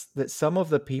chance that some of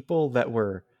the people that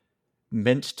were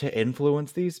meant to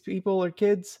influence these people or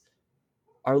kids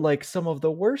are like some of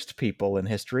the worst people in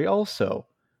history also.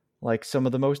 Like some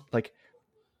of the most, like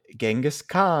Genghis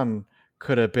Khan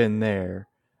could have been there,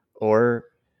 or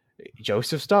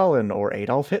Joseph Stalin or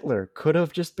Adolf Hitler could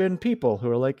have just been people who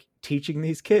are like teaching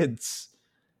these kids.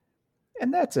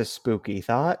 And that's a spooky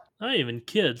thought. Not even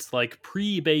kids, like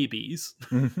pre-babies.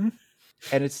 Mm-hmm.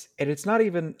 And it's not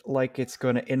even like it's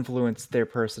going to influence their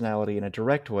personality in a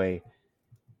direct way.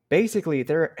 Basically,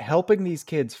 they're helping these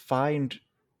kids find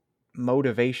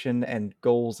motivation and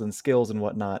goals and skills and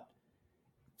whatnot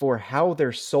for how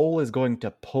their soul is going to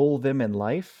pull them in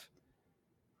life.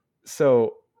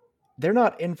 So they're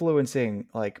not influencing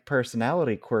like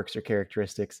personality quirks or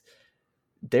characteristics.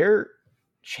 They're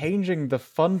changing the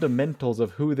fundamentals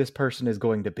of who this person is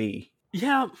going to be.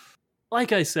 Yeah,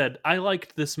 like I said, I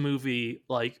liked this movie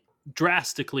like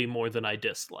drastically more than I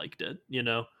disliked it, you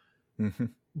know? Mm-hmm.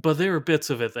 But there were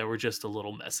bits of it that were just a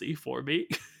little messy for me.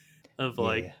 Of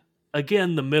like, Yeah.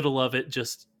 again, the middle of it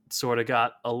just sort of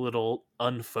got a little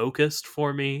unfocused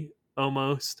for me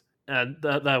almost. And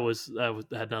that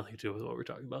had nothing to do with what we're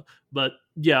talking about. But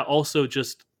yeah, also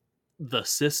just the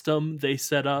system they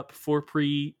set up for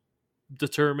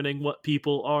predetermining what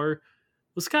people are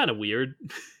was kind of weird.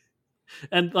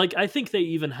 And like I think they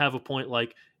even have a point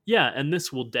like, yeah, and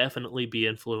this will definitely be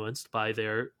influenced by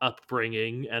their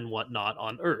upbringing and whatnot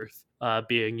on Earth,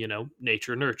 being, you know,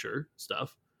 nature nurture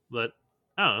stuff. But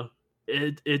I don't know.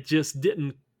 It just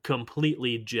didn't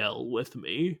completely gel with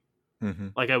me. Mm-hmm.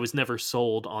 Like I was never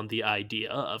sold on the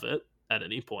idea of it at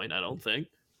any point, I don't think.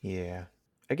 Yeah.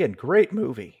 Again, great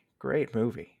movie. Great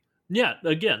movie. Yeah,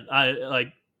 again,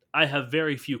 I have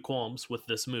very few qualms with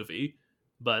this movie,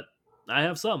 but I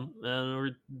have some, and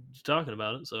we're talking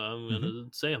about it, so I'm Mm-hmm. gonna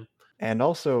say them. And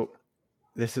also,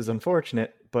 this is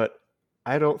unfortunate, but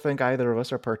I don't think either of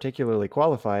us are particularly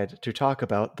qualified to talk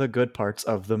about the good parts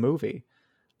of the movie.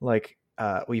 Like,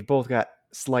 we've both got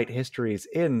slight histories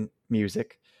in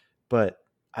music, but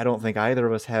I don't think either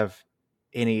of us have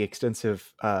any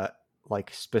extensive,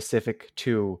 like, specific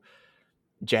to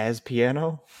jazz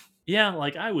piano. Yeah,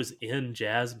 like I was in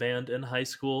jazz band in high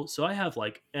school, so I have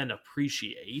like an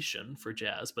appreciation for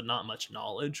jazz, but not much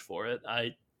knowledge for it.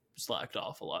 I slacked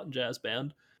off a lot in jazz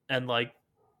band. And like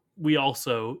we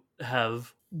also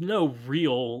have no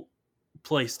real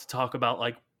place to talk about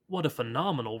like what a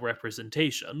phenomenal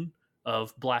representation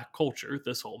of black culture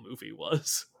this whole movie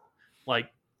was.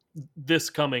 Like this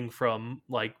coming from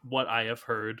like what I have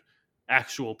heard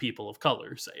actual people of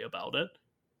color say about it.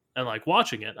 And like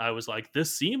watching it, I was like,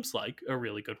 this seems like a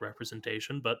really good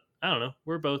representation, but I don't know.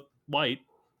 We're both white,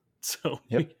 so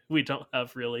Yep. we don't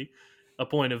have really a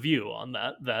point of view on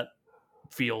that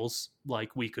feels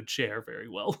like we could share very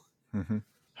well. Mm-hmm.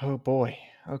 Oh boy.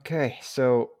 Okay,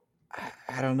 so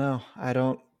I don't know. I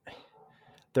don't.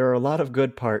 There are a lot of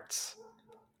good parts.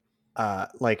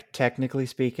 Like technically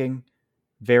speaking,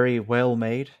 very well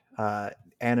made.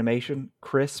 Animation,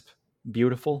 crisp,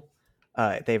 beautiful.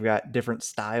 They've got different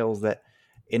styles that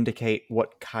indicate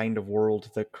what kind of world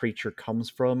the creature comes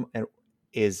from and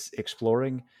is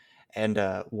exploring. And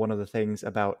one of the things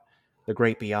about the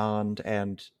Great Beyond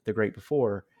and the Great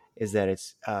Before is that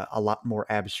it's a lot more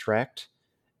abstract,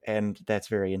 and that's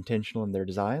very intentional in their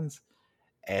designs.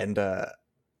 And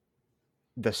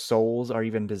the souls are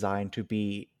even designed to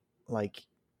be like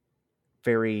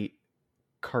very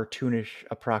cartoonish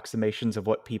approximations of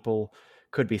what people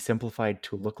could be simplified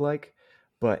to look like,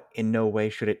 but in no way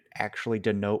should it actually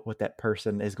denote what that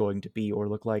person is going to be or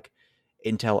look like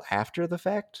until after the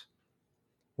fact.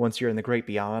 Once you're in the great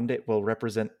beyond, it will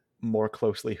represent more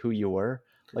closely who you were.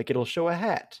 Like it'll show a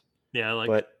hat, Yeah, I like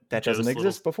but that doesn't Joe's little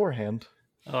exist beforehand.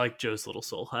 I like Joe's little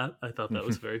soul hat. I thought that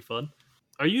was Mhm. very fun.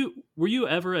 Were you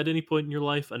ever at any point in your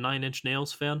life a Nine Inch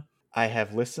Nails fan? I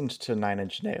have listened to Nine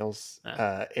Inch Nails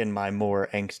Ah. in my more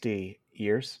angsty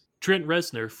years. Trent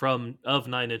Reznor from of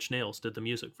Nine Inch Nails did the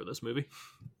music for this movie.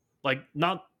 Like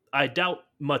not I doubt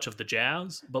much of the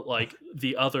jazz, but like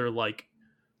the other like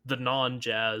the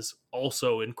non-jazz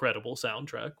also incredible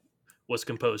soundtrack was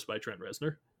composed by Trent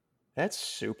Reznor. That's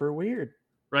super weird.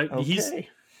 Right? Okay.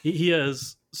 He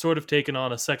has sort of taken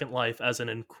on a second life as an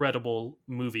incredible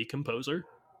movie composer,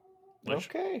 which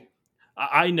Okay.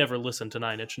 I never listened to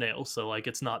Nine Inch Nails, so like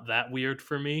it's not that weird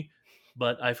for me.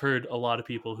 But I've heard a lot of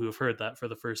people who have heard that for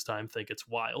the first time think it's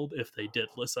wild if they did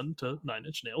listen to Nine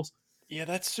Inch Nails. Yeah,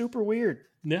 that's super weird.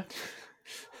 Yeah,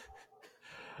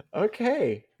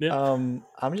 Okay. yeah,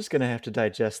 I'm just gonna have to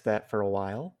digest that for a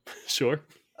while. sure.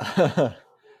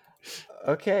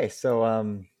 Okay, so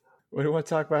what do you want to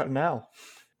talk about now?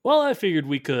 Well, I figured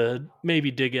we could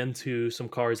maybe dig into some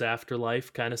Cars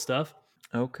Afterlife kind of stuff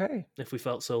Okay. if we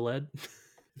felt so led.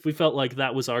 If we felt like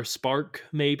that was our spark,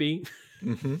 maybe.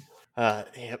 Mm-hmm.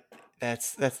 Yep.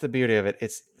 That's the beauty of it.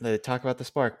 It's they talk about the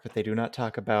spark, but they do not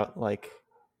talk about like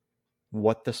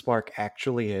what the spark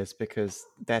actually is, because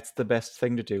that's the best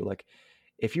thing to do. Like,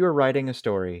 if you are writing a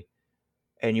story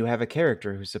and you have a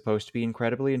character who's supposed to be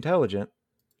incredibly intelligent,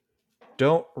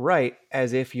 don't write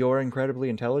as if you're incredibly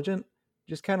intelligent.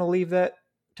 Just kind of leave that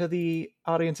to the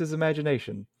audience's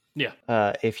imagination. Yeah,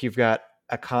 If you've got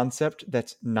a concept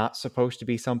that's not supposed to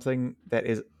be something that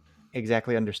is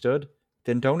exactly understood,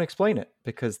 then don't explain it,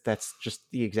 because that's just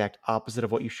the exact opposite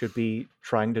of what you should be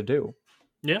trying to do.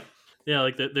 yeah, yeah.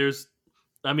 Like that. There's,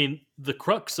 I mean, the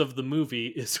crux of the movie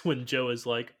is when Joe is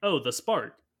like, "Oh, the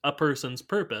spark, a person's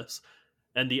purpose,"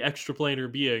 and the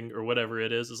extraplanar being or whatever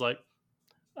it is like,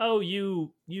 "Oh,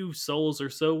 you souls are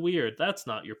so weird. That's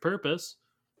not your purpose."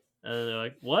 And they're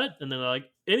like, "What?" And then they're like,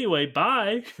 "Anyway,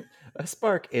 bye." A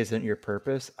spark isn't your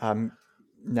purpose.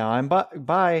 Now I'm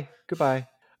bye. Goodbye.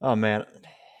 Oh man,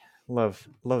 love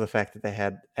the fact that they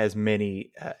had as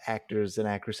many actors and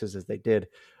actresses as they did,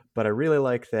 but I really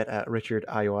like that Richard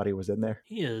Ayoade was in there.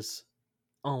 He is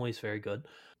always very good.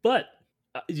 But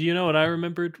you know what I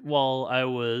remembered while I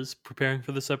was preparing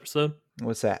for this episode?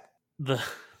 What's that? The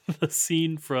the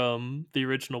scene from the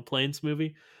original Planes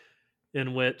movie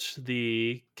in which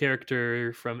the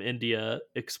character from India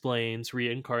explains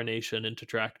reincarnation into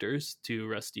tractors to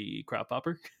Rusty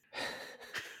Crowpopper.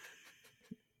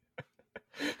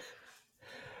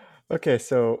 Okay,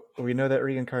 so we know that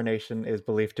reincarnation is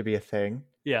believed to be a thing.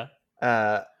 Yeah.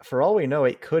 For all we know,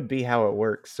 it could be how it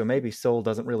works. So maybe soul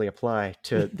doesn't really apply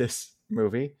to this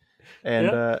movie, and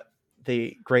Yeah.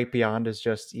 the great beyond is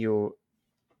just you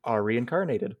are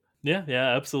reincarnated. Yeah,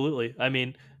 yeah, absolutely. I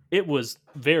mean, it was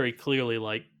very clearly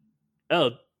like,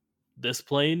 oh, this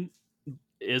plane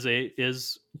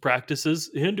is practices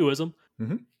Hinduism.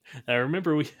 Hmm. I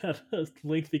remember we had a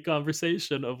lengthy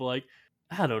conversation of like,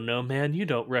 I don't know, man, you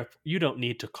don't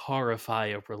need to carify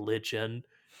a religion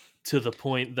to the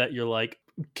point that you're like,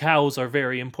 cows are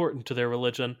very important to their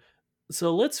religion.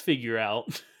 So let's figure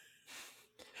out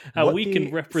how What we can the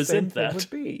same represent thing that. would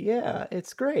be. Yeah,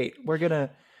 it's great. We're gonna.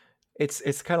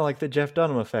 It's kind of like the Jeff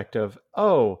Dunham effect of,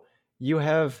 oh, you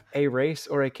have a race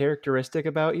or a characteristic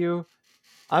about you.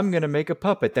 I'm gonna make a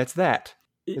puppet. That's that.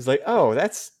 It- It's like, oh,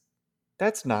 that's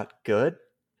not good.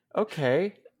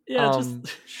 Okay. yeah,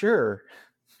 just Sure.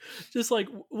 just like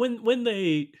when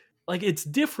they like it's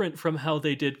different from how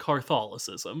they did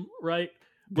Catholicism, right?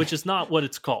 Which is not what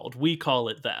it's called. We call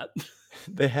it that.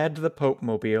 They had the Pope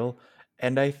Mobile,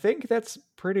 and I think that's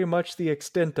pretty much the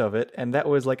extent of it. And that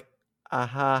was like, ah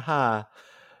ha ha.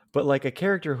 But like a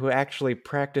character who actually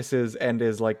practices and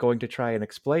is like going to try and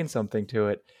explain something to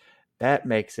it, that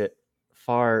makes it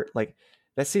far like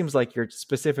that seems like you're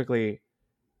specifically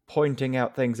pointing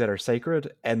out things that are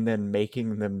sacred and then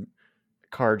making them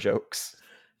car jokes.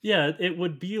 Yeah, it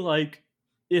would be like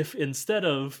if instead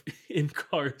of in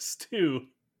Cars 2,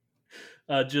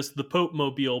 just the Pope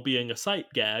Mobile being a sight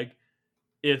gag,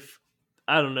 if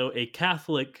I don't know, a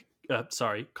Catholic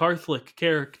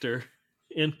character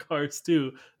in Cars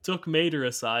 2 took Mater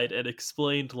aside and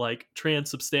explained like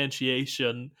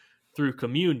transubstantiation through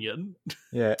communion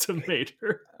Yeah, to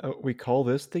Mater. we call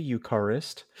this the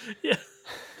Eucharist. Yeah.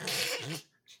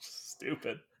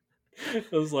 Stupid. I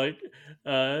was like,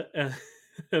 and,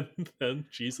 and then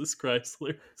Jesus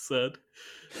Chrysler said,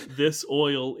 "This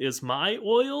oil is my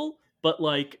oil, but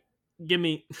like, give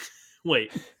me,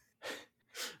 wait."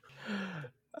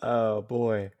 Oh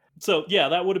boy. So yeah,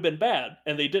 that would have been bad,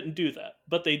 and they didn't do that,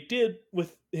 but they did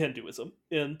with Hinduism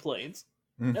in Planes,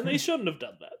 and they Hmm. shouldn't have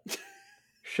done that.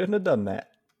 Shouldn't have done that,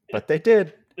 Yeah, but they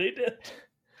did. they did,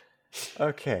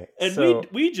 Okay, and so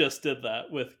we just did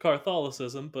that with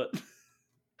Catholicism, but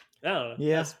I don't know,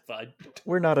 yeah, that's fine.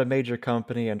 we're not a major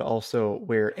company, and also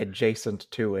we're adjacent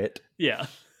to it. Yeah.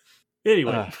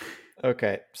 Anyway, Uh,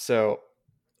 okay, so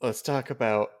let's talk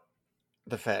about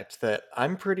the fact that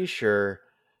I'm pretty sure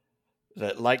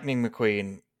that Lightning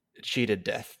McQueen cheated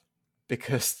death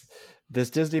because this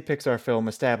Disney Pixar film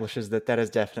establishes that that is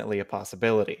definitely a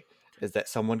possibility, is that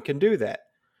someone can do that.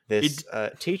 This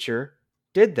it teacher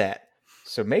did that.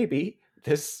 So maybe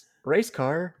this race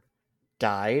car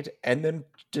died and then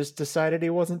just decided he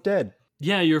wasn't dead.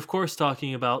 yeah, you're of course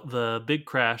talking about the big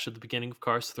crash at the beginning of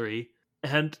Cars 3.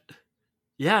 And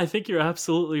yeah, I think you're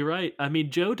absolutely right. I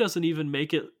mean, Joe doesn't even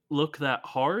make it look that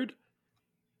hard.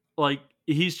 Like,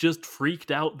 he's just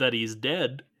freaked out that he's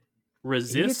dead, He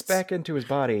gets resists. back into his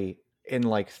body in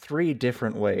like 3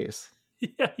 different ways.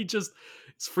 Yeah, he just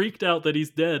is freaked out that he's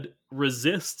dead,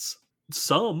 resists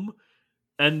some,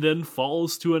 and then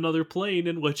falls to another plane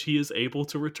in which he is able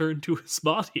to return to his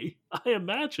body. I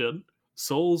imagine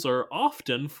souls are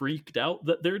often freaked out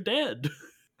that they're dead.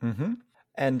 Mm-hmm.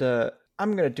 And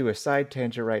I'm going to do a side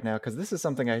tangent right now because this is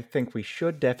something I think we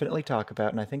should definitely talk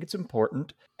about, and I think it's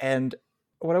important. And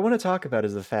what I want to talk about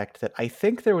is the fact that I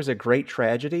think there was a great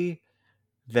tragedy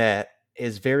that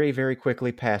is very, very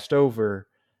quickly passed over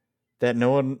that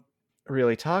no one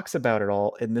really talks about at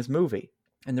all in this movie.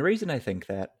 And the reason I think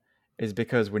that is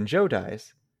because when Joe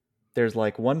dies, there's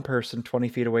like one person 20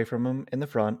 feet away from him in the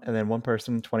front, and then one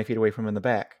person 20 feet away from him in the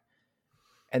back.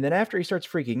 And then after he starts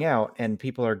freaking out and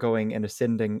people are going and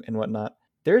ascending and whatnot,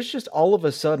 there's just all of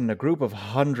a sudden a group of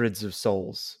hundreds of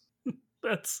souls.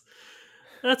 That's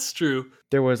that's true.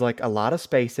 There was like a lot of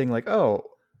spacing, like, oh,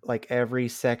 like every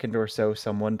second or so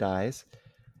someone dies.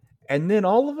 And then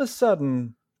all of a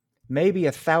sudden, maybe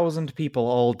 1,000 people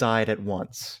all died at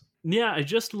once. Yeah, I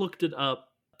just looked it up.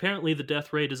 Apparently, the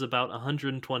death rate is about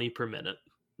 120 per minute,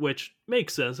 which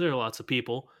makes sense. There are lots of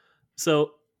people.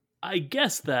 So I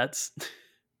guess that's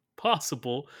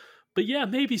possible. But yeah,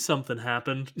 maybe something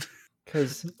happened.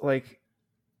 Because, like,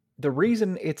 the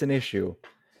reason it's an issue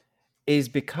is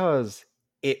because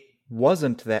it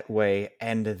wasn't that way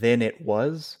and then it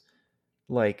was.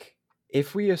 Like,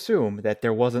 if we assume that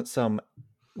there wasn't some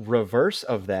reverse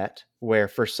of that, where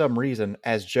for some reason,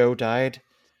 as Joe died,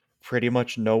 pretty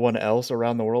much no one else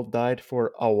around the world died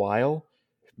for a while,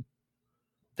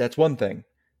 that's one thing.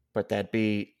 But that'd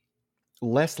be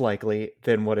less likely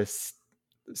than what is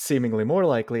seemingly more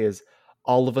likely is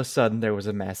all of a sudden there was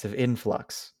a massive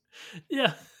influx.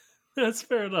 Yeah, that's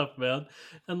fair enough, man.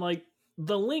 And like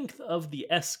the length of the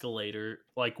escalator,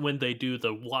 like when they do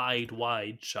the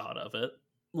wide shot of it,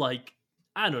 like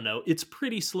I don't know, it's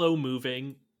pretty slow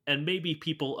moving, and maybe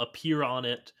people appear on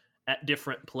it at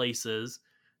different places.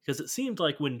 because it seemed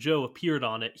like when Joe appeared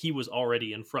on it, he was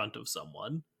already in front of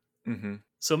someone. Mm-hmm.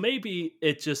 So maybe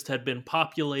it just had been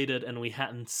populated and we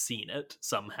hadn't seen it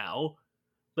somehow.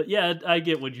 But yeah, I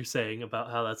get what you're saying about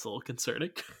how that's a little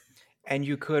concerning. And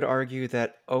you could argue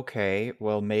that, okay,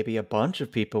 well, maybe a bunch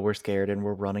of people were scared and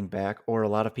were running back, or a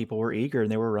lot of people were eager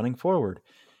and they were running forward.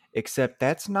 Except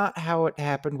that's not how it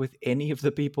happened with any of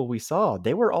the people we saw.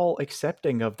 They were all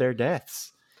accepting of their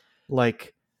deaths.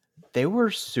 Like, they were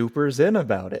super zen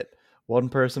about it. One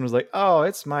person was like, "Oh,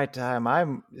 it's my time.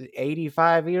 I'm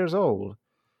 85 years old."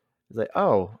 It's like,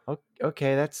 "Oh,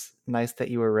 okay, that's nice that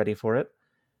you were ready for it."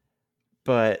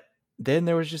 But then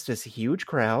there was just this huge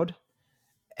crowd,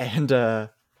 and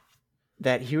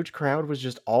that huge crowd was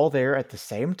just all there at the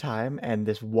same time, and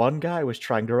this one guy was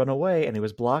trying to run away, and he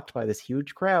was blocked by this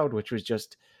huge crowd, which was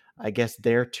just, I guess,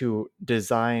 there to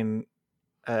design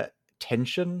uh,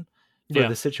 tension for Yeah.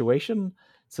 the situation.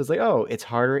 So it's like, oh, it's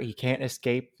harder. He can't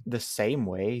escape the same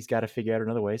way. He's got to figure out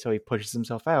another way. So he pushes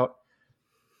himself out.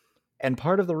 And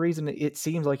part of the reason it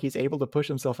seems like he's able to push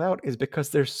himself out is because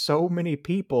there's so many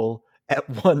people at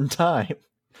one time.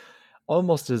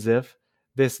 Almost as if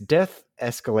this death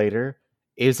escalator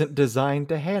isn't designed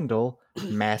to handle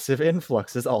massive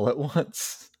influxes all at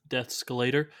once. Death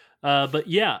escalator. But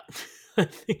yeah, I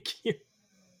think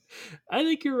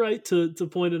you're right to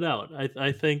point it out.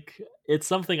 I think it's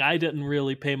something I didn't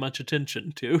really pay much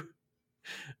attention to.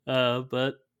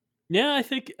 But yeah, I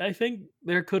think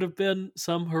there could have been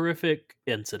some horrific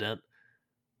incident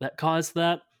that caused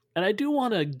that. And I do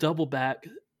want to double back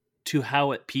to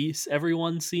how at peace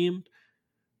everyone seemed,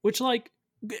 which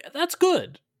that's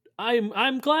good.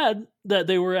 I'm glad that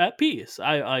they were at peace.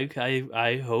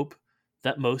 I hope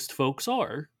that most folks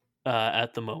are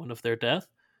at the moment of their death,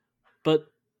 but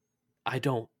I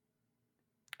don't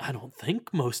I don't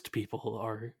think most people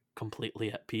are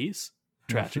completely at peace.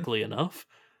 Tragically enough.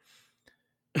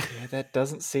 Yeah, that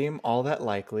doesn't seem all that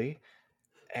likely.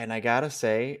 And I gotta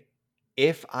say,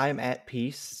 if I'm at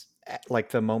peace, like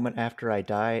the moment after I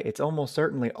die, it's almost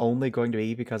certainly only going to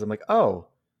be because I'm like, oh,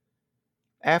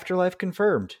 afterlife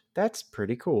confirmed. That's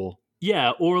pretty cool.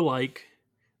 Yeah, or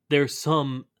there's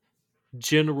some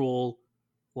general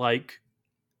like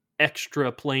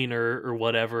extra planar or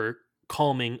whatever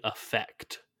calming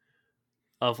effect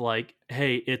of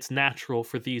hey, it's natural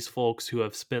for these folks who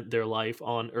have spent their life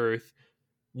on earth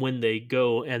when they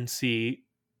go and see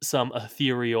some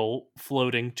ethereal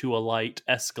floating to a light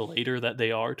escalator that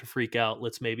they are to freak out.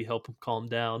 Let's maybe help them calm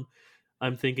down.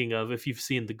 I'm thinking of, if you've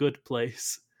seen The Good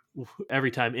Place, every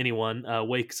time anyone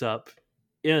wakes up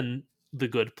in The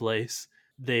Good Place,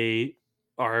 they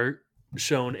are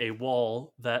shown a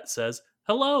wall that says,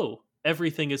 "Hello,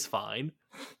 everything is fine."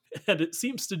 And it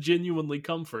seems to genuinely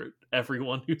comfort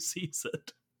everyone who sees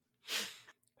it.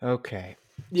 Okay.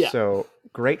 Yeah, So,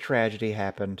 great tragedy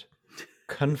happened.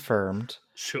 Confirmed.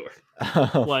 sure.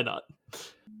 Um, Why not?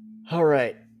 All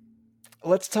right.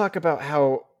 Let's talk about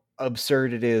how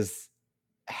absurd it is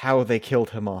how they killed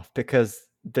him off, because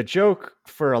the joke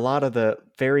for a lot of the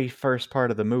very first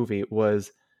part of the movie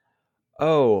was,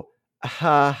 oh,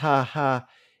 ha ha ha,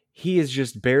 he is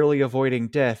just barely avoiding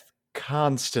death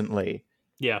constantly.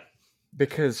 Yeah.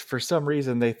 Because for some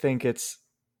reason they think it's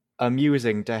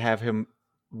amusing to have him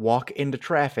walk into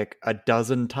traffic a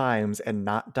dozen times and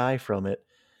not die from it.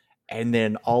 And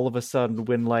then all of a sudden,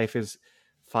 when life is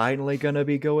finally gonna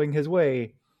be going his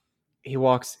way, he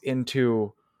walks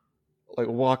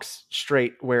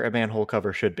straight where a manhole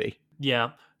cover should be.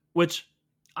 Yeah. Which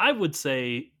I would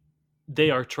say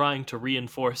they are trying to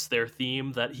reinforce their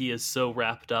theme that he is so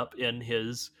wrapped up in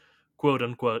his quote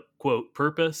unquote quote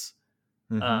purpose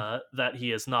Mm-hmm. that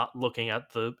he is not looking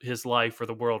at his life or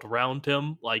the world around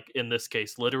him. Like in this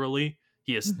case, literally,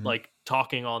 he is Mm-hmm.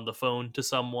 talking on the phone to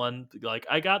someone, like,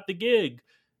 "I got the gig,"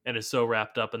 and is so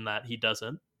wrapped up in that he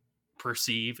doesn't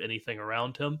perceive anything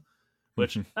around him.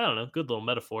 Which, Mm-hmm. I don't know, good little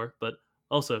metaphor, but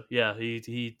also, yeah,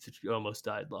 he almost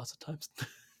died lots of times.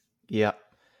 Yeah.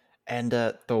 And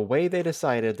the way they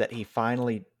decided that he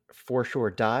finally for sure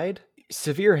died,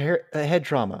 severe head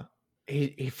trauma.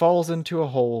 He falls into a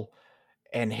hole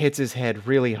and hits his head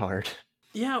really hard.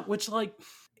 Yeah, which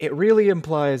It really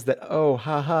implies that, oh,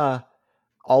 haha,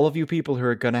 all of you people who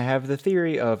are gonna have the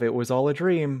theory of it was all a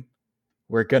dream,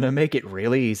 we're gonna make it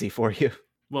really easy for you.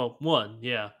 well, one,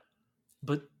 yeah,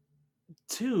 but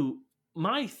two,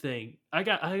 I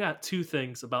got two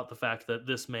things about the fact that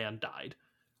this man died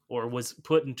or was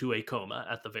put into a coma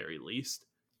at the very least.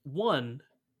 One,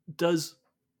 does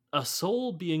a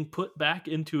soul being put back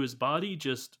into his body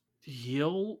just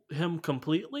heal him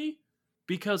completely?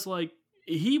 Because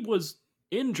he was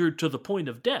injured to the point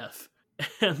of death,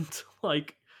 and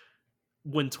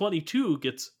when 22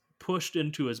 gets pushed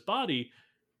into his body,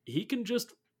 he can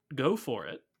just go for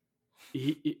it.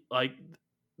 Like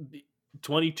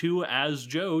 22 as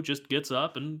Joe just gets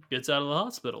up and gets out of the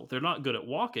hospital. They're not good at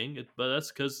walking, but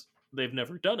that's because they've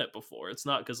never done it before. It's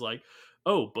not because, like,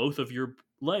 oh, both of your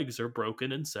legs are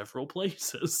broken in several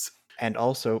places. And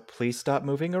also, please stop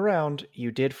moving around.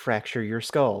 You did fracture your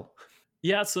skull.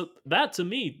 Yeah, so that to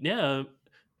me, yeah,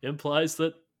 implies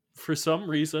that for some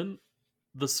reason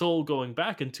the soul going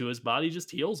back into his body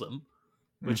just heals him,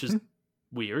 which is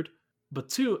weird. But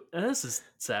two, and this is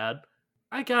sad,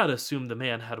 I gotta assume the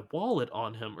man had a wallet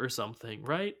on him or something,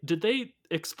 right? Did they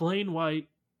explain why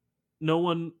no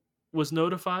one was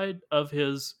notified of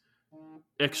his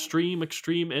extreme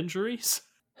injuries?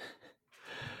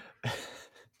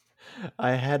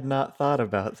 I had not thought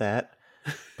about that.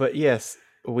 But yes,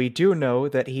 we do know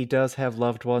that he does have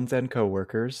loved ones and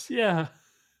coworkers. Yeah.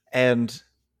 And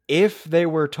if they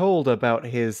were told about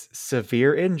his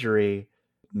severe injury,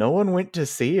 no one went to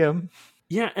see him.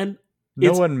 Yeah, and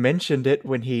no one mentioned it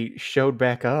when he showed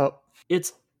back up.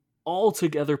 It's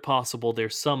altogether possible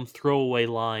there's some throwaway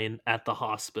line at the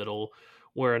hospital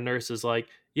where a nurse is like,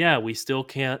 yeah, we still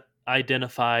can't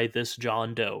identify this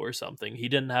John Doe or something. He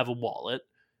didn't have a wallet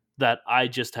that I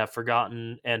just have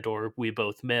forgotten and or we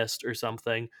both missed or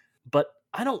something. But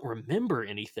I don't remember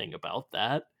anything about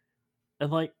that.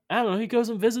 And like, I don't know, he goes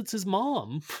and visits his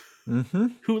mom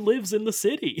who lives in the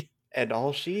city. And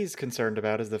all she's concerned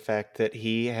about is the fact that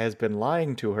he has been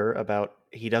lying to her about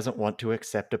he doesn't want to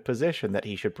accept a position that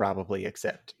he should probably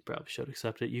accept. You probably should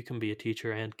accept it. You can be a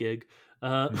teacher and gig.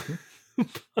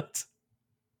 But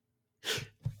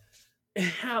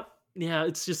yeah,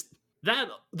 it's just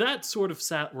that sort of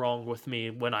sat wrong with me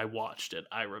when I watched it,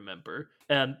 I remember.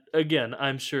 And again,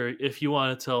 I'm sure if you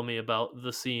want to tell me about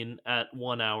the scene at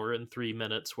 1 hour and 3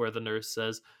 minutes where the nurse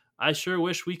says, I sure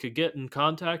wish we could get in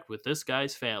contact with this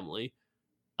guy's family.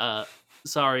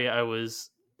 Sorry, I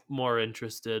was more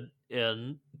interested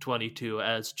in 22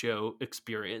 as Joe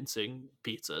experiencing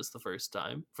pizzas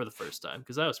for the first time,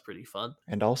 because that was pretty fun.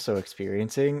 And also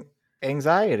experiencing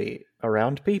anxiety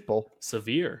around people.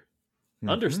 Severe.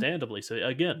 Understandably. So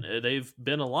again, they've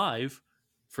been alive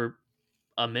for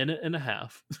a minute and a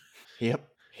half. Yep.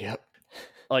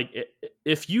 Like,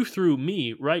 if you threw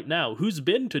me right now, who's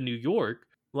been to New York,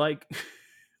 like,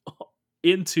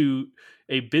 into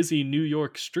a busy New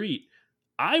York street,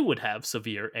 I would have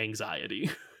severe anxiety.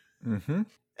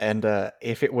 And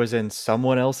if it was in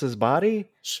someone else's body,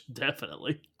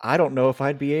 definitely. I don't know if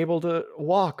I'd be able to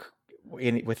walk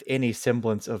with any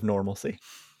semblance of normalcy.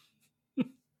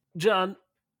 John,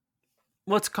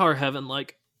 what's car heaven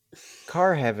like?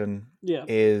 Car heaven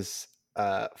is,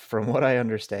 from what I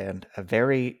understand, a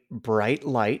very bright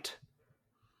light.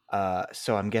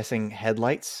 So I'm guessing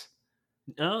headlights.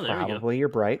 Oh, there probably your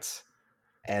brights.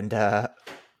 And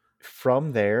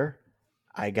from there,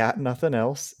 I got nothing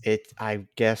else. I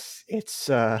guess it's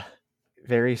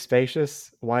very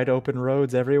spacious, wide open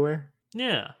roads everywhere.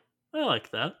 Yeah, I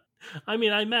like that. I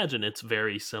mean, I imagine it's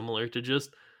very similar to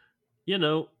just,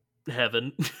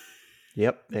 heaven.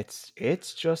 Yep,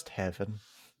 it's just heaven.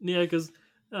 Yeah, because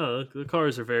the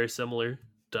cars are very similar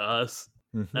to us.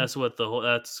 That's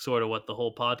sort of what the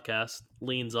whole podcast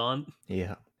leans on.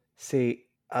 Yeah. See,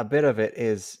 a bit of it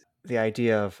is the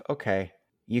idea of, okay,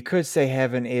 you could say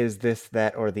heaven is this,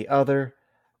 that, or the other,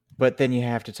 but then you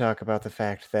have to talk about the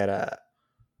fact that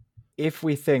if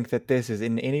we think that this is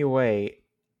in any way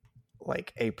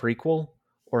like a prequel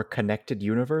or connected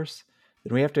universe,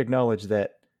 then we have to acknowledge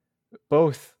that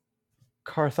both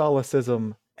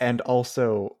Catholicism and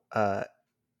also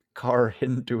car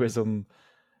Hinduism,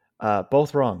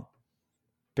 both wrong.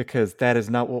 Because that is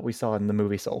not what we saw in the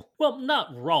movie Soul. Well, not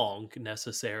wrong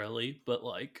necessarily, but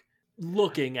like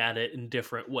looking at it in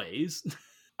different ways.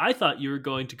 I thought you were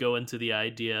going to go into the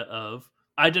idea of,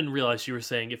 I didn't realize you were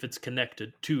saying if it's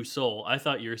connected to Soul. I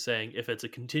thought you were saying if it's a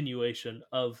continuation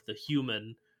of the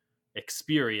human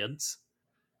experience,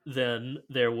 then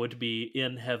there would be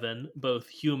in heaven both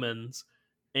humans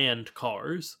and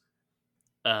cars.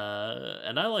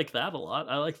 And I like that a lot.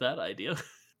 I like that idea.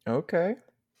 Okay.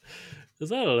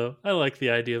 Because I don't know. I like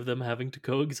the idea of them having to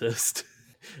coexist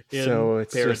in so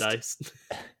it's paradise. Just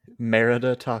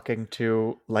Merida talking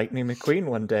to Lightning McQueen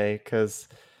one day because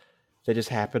they just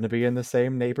happen to be in the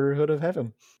same neighborhood of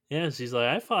heaven. Yeah, she's like,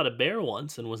 I fought a bear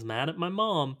once and was mad at my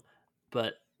mom,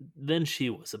 but then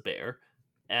she was a bear.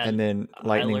 And then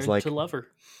Lightning's like, to love her.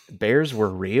 Bears were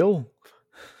real?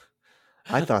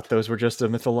 I thought those were just a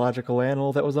mythological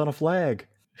animal that was on a flag.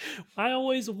 I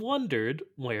always wondered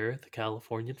where the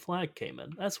Californian flag came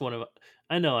in. That's one of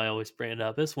I know I always bring it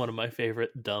up. It's one of my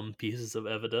favorite dumb pieces of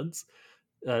evidence.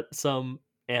 Some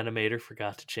animator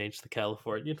forgot to change the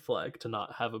Californian flag to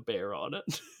not have a bear on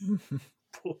it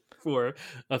for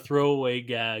a throwaway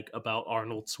gag about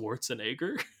Arnold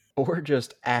Schwarzenegger. Or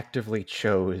just actively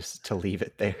chose to leave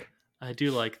it there. I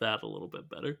do like that a little bit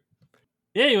better.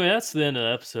 Anyway, that's the end of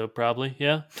the episode, probably.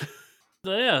 Yeah.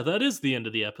 Yeah, that is the end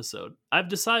of the episode. I've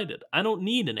decided I don't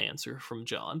need an answer from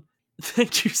John.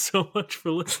 Thank you so much for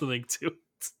listening to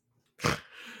it.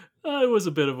 It was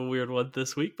a bit of a weird one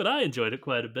this week, but I enjoyed it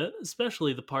quite a bit,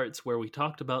 especially the parts where we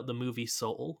talked about the movie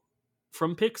Soul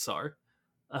from Pixar.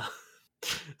 Uh,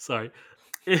 sorry.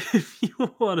 If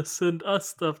you want to send us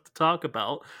stuff to talk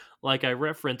about, like I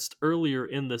referenced earlier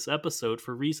in this episode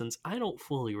for reasons I don't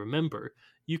fully remember,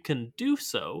 you can do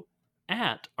so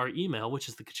at our email, which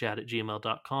is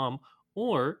thekachat@gmail.com,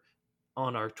 or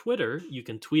on our Twitter. You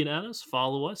can tweet at us,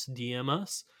 follow us, DM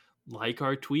us, like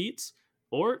our tweets,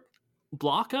 or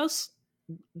block us.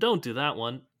 Don't do that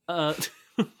one.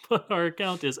 But our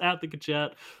account is at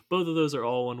 @thekachat. Both of those are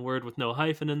all one word with no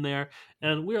hyphen in there.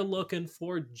 And we're looking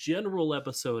for general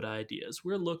episode ideas.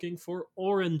 We're looking for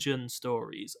origin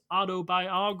stories,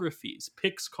 autobiographies,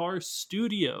 Pixar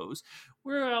Studios.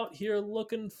 We're out here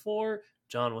looking for...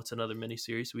 John, what's another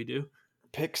miniseries we do?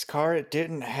 Pixar, it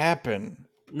didn't happen.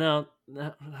 No,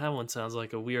 that one sounds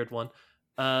like a weird one.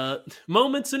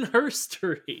 Moments in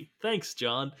Herstory. Thanks,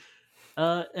 John.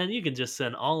 And you can just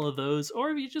send all of those, or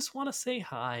if you just want to say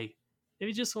hi, if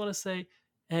you just want to say,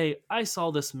 hey, I saw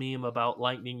this meme about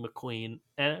Lightning McQueen,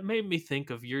 and it made me think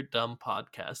of your dumb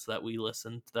podcast that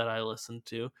I listened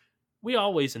to. We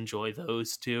always enjoy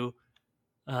those too.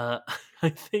 I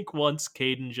think once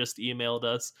Caden just emailed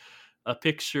us a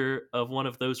picture of one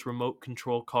of those remote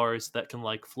control cars that can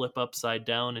like flip upside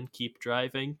down and keep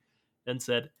driving, and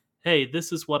said, hey,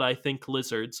 this is what I think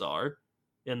lizards are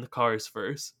in the Cars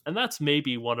verse. And that's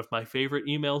maybe one of my favorite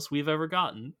emails we've ever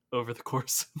gotten over the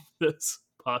course of this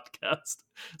podcast.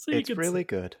 So it's really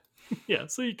good. Yeah,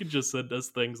 so you can just send us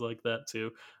things like that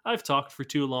too. I've talked for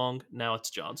too long. Now it's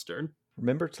John's turn.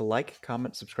 Remember to like,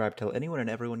 comment, subscribe, tell anyone and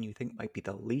everyone you think might be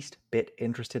the least bit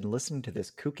interested in listening to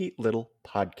this kooky little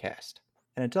podcast.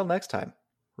 And until next time,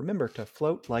 remember to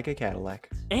float like a Cadillac.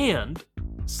 And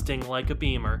sting like a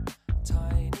Beamer.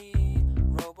 Tiny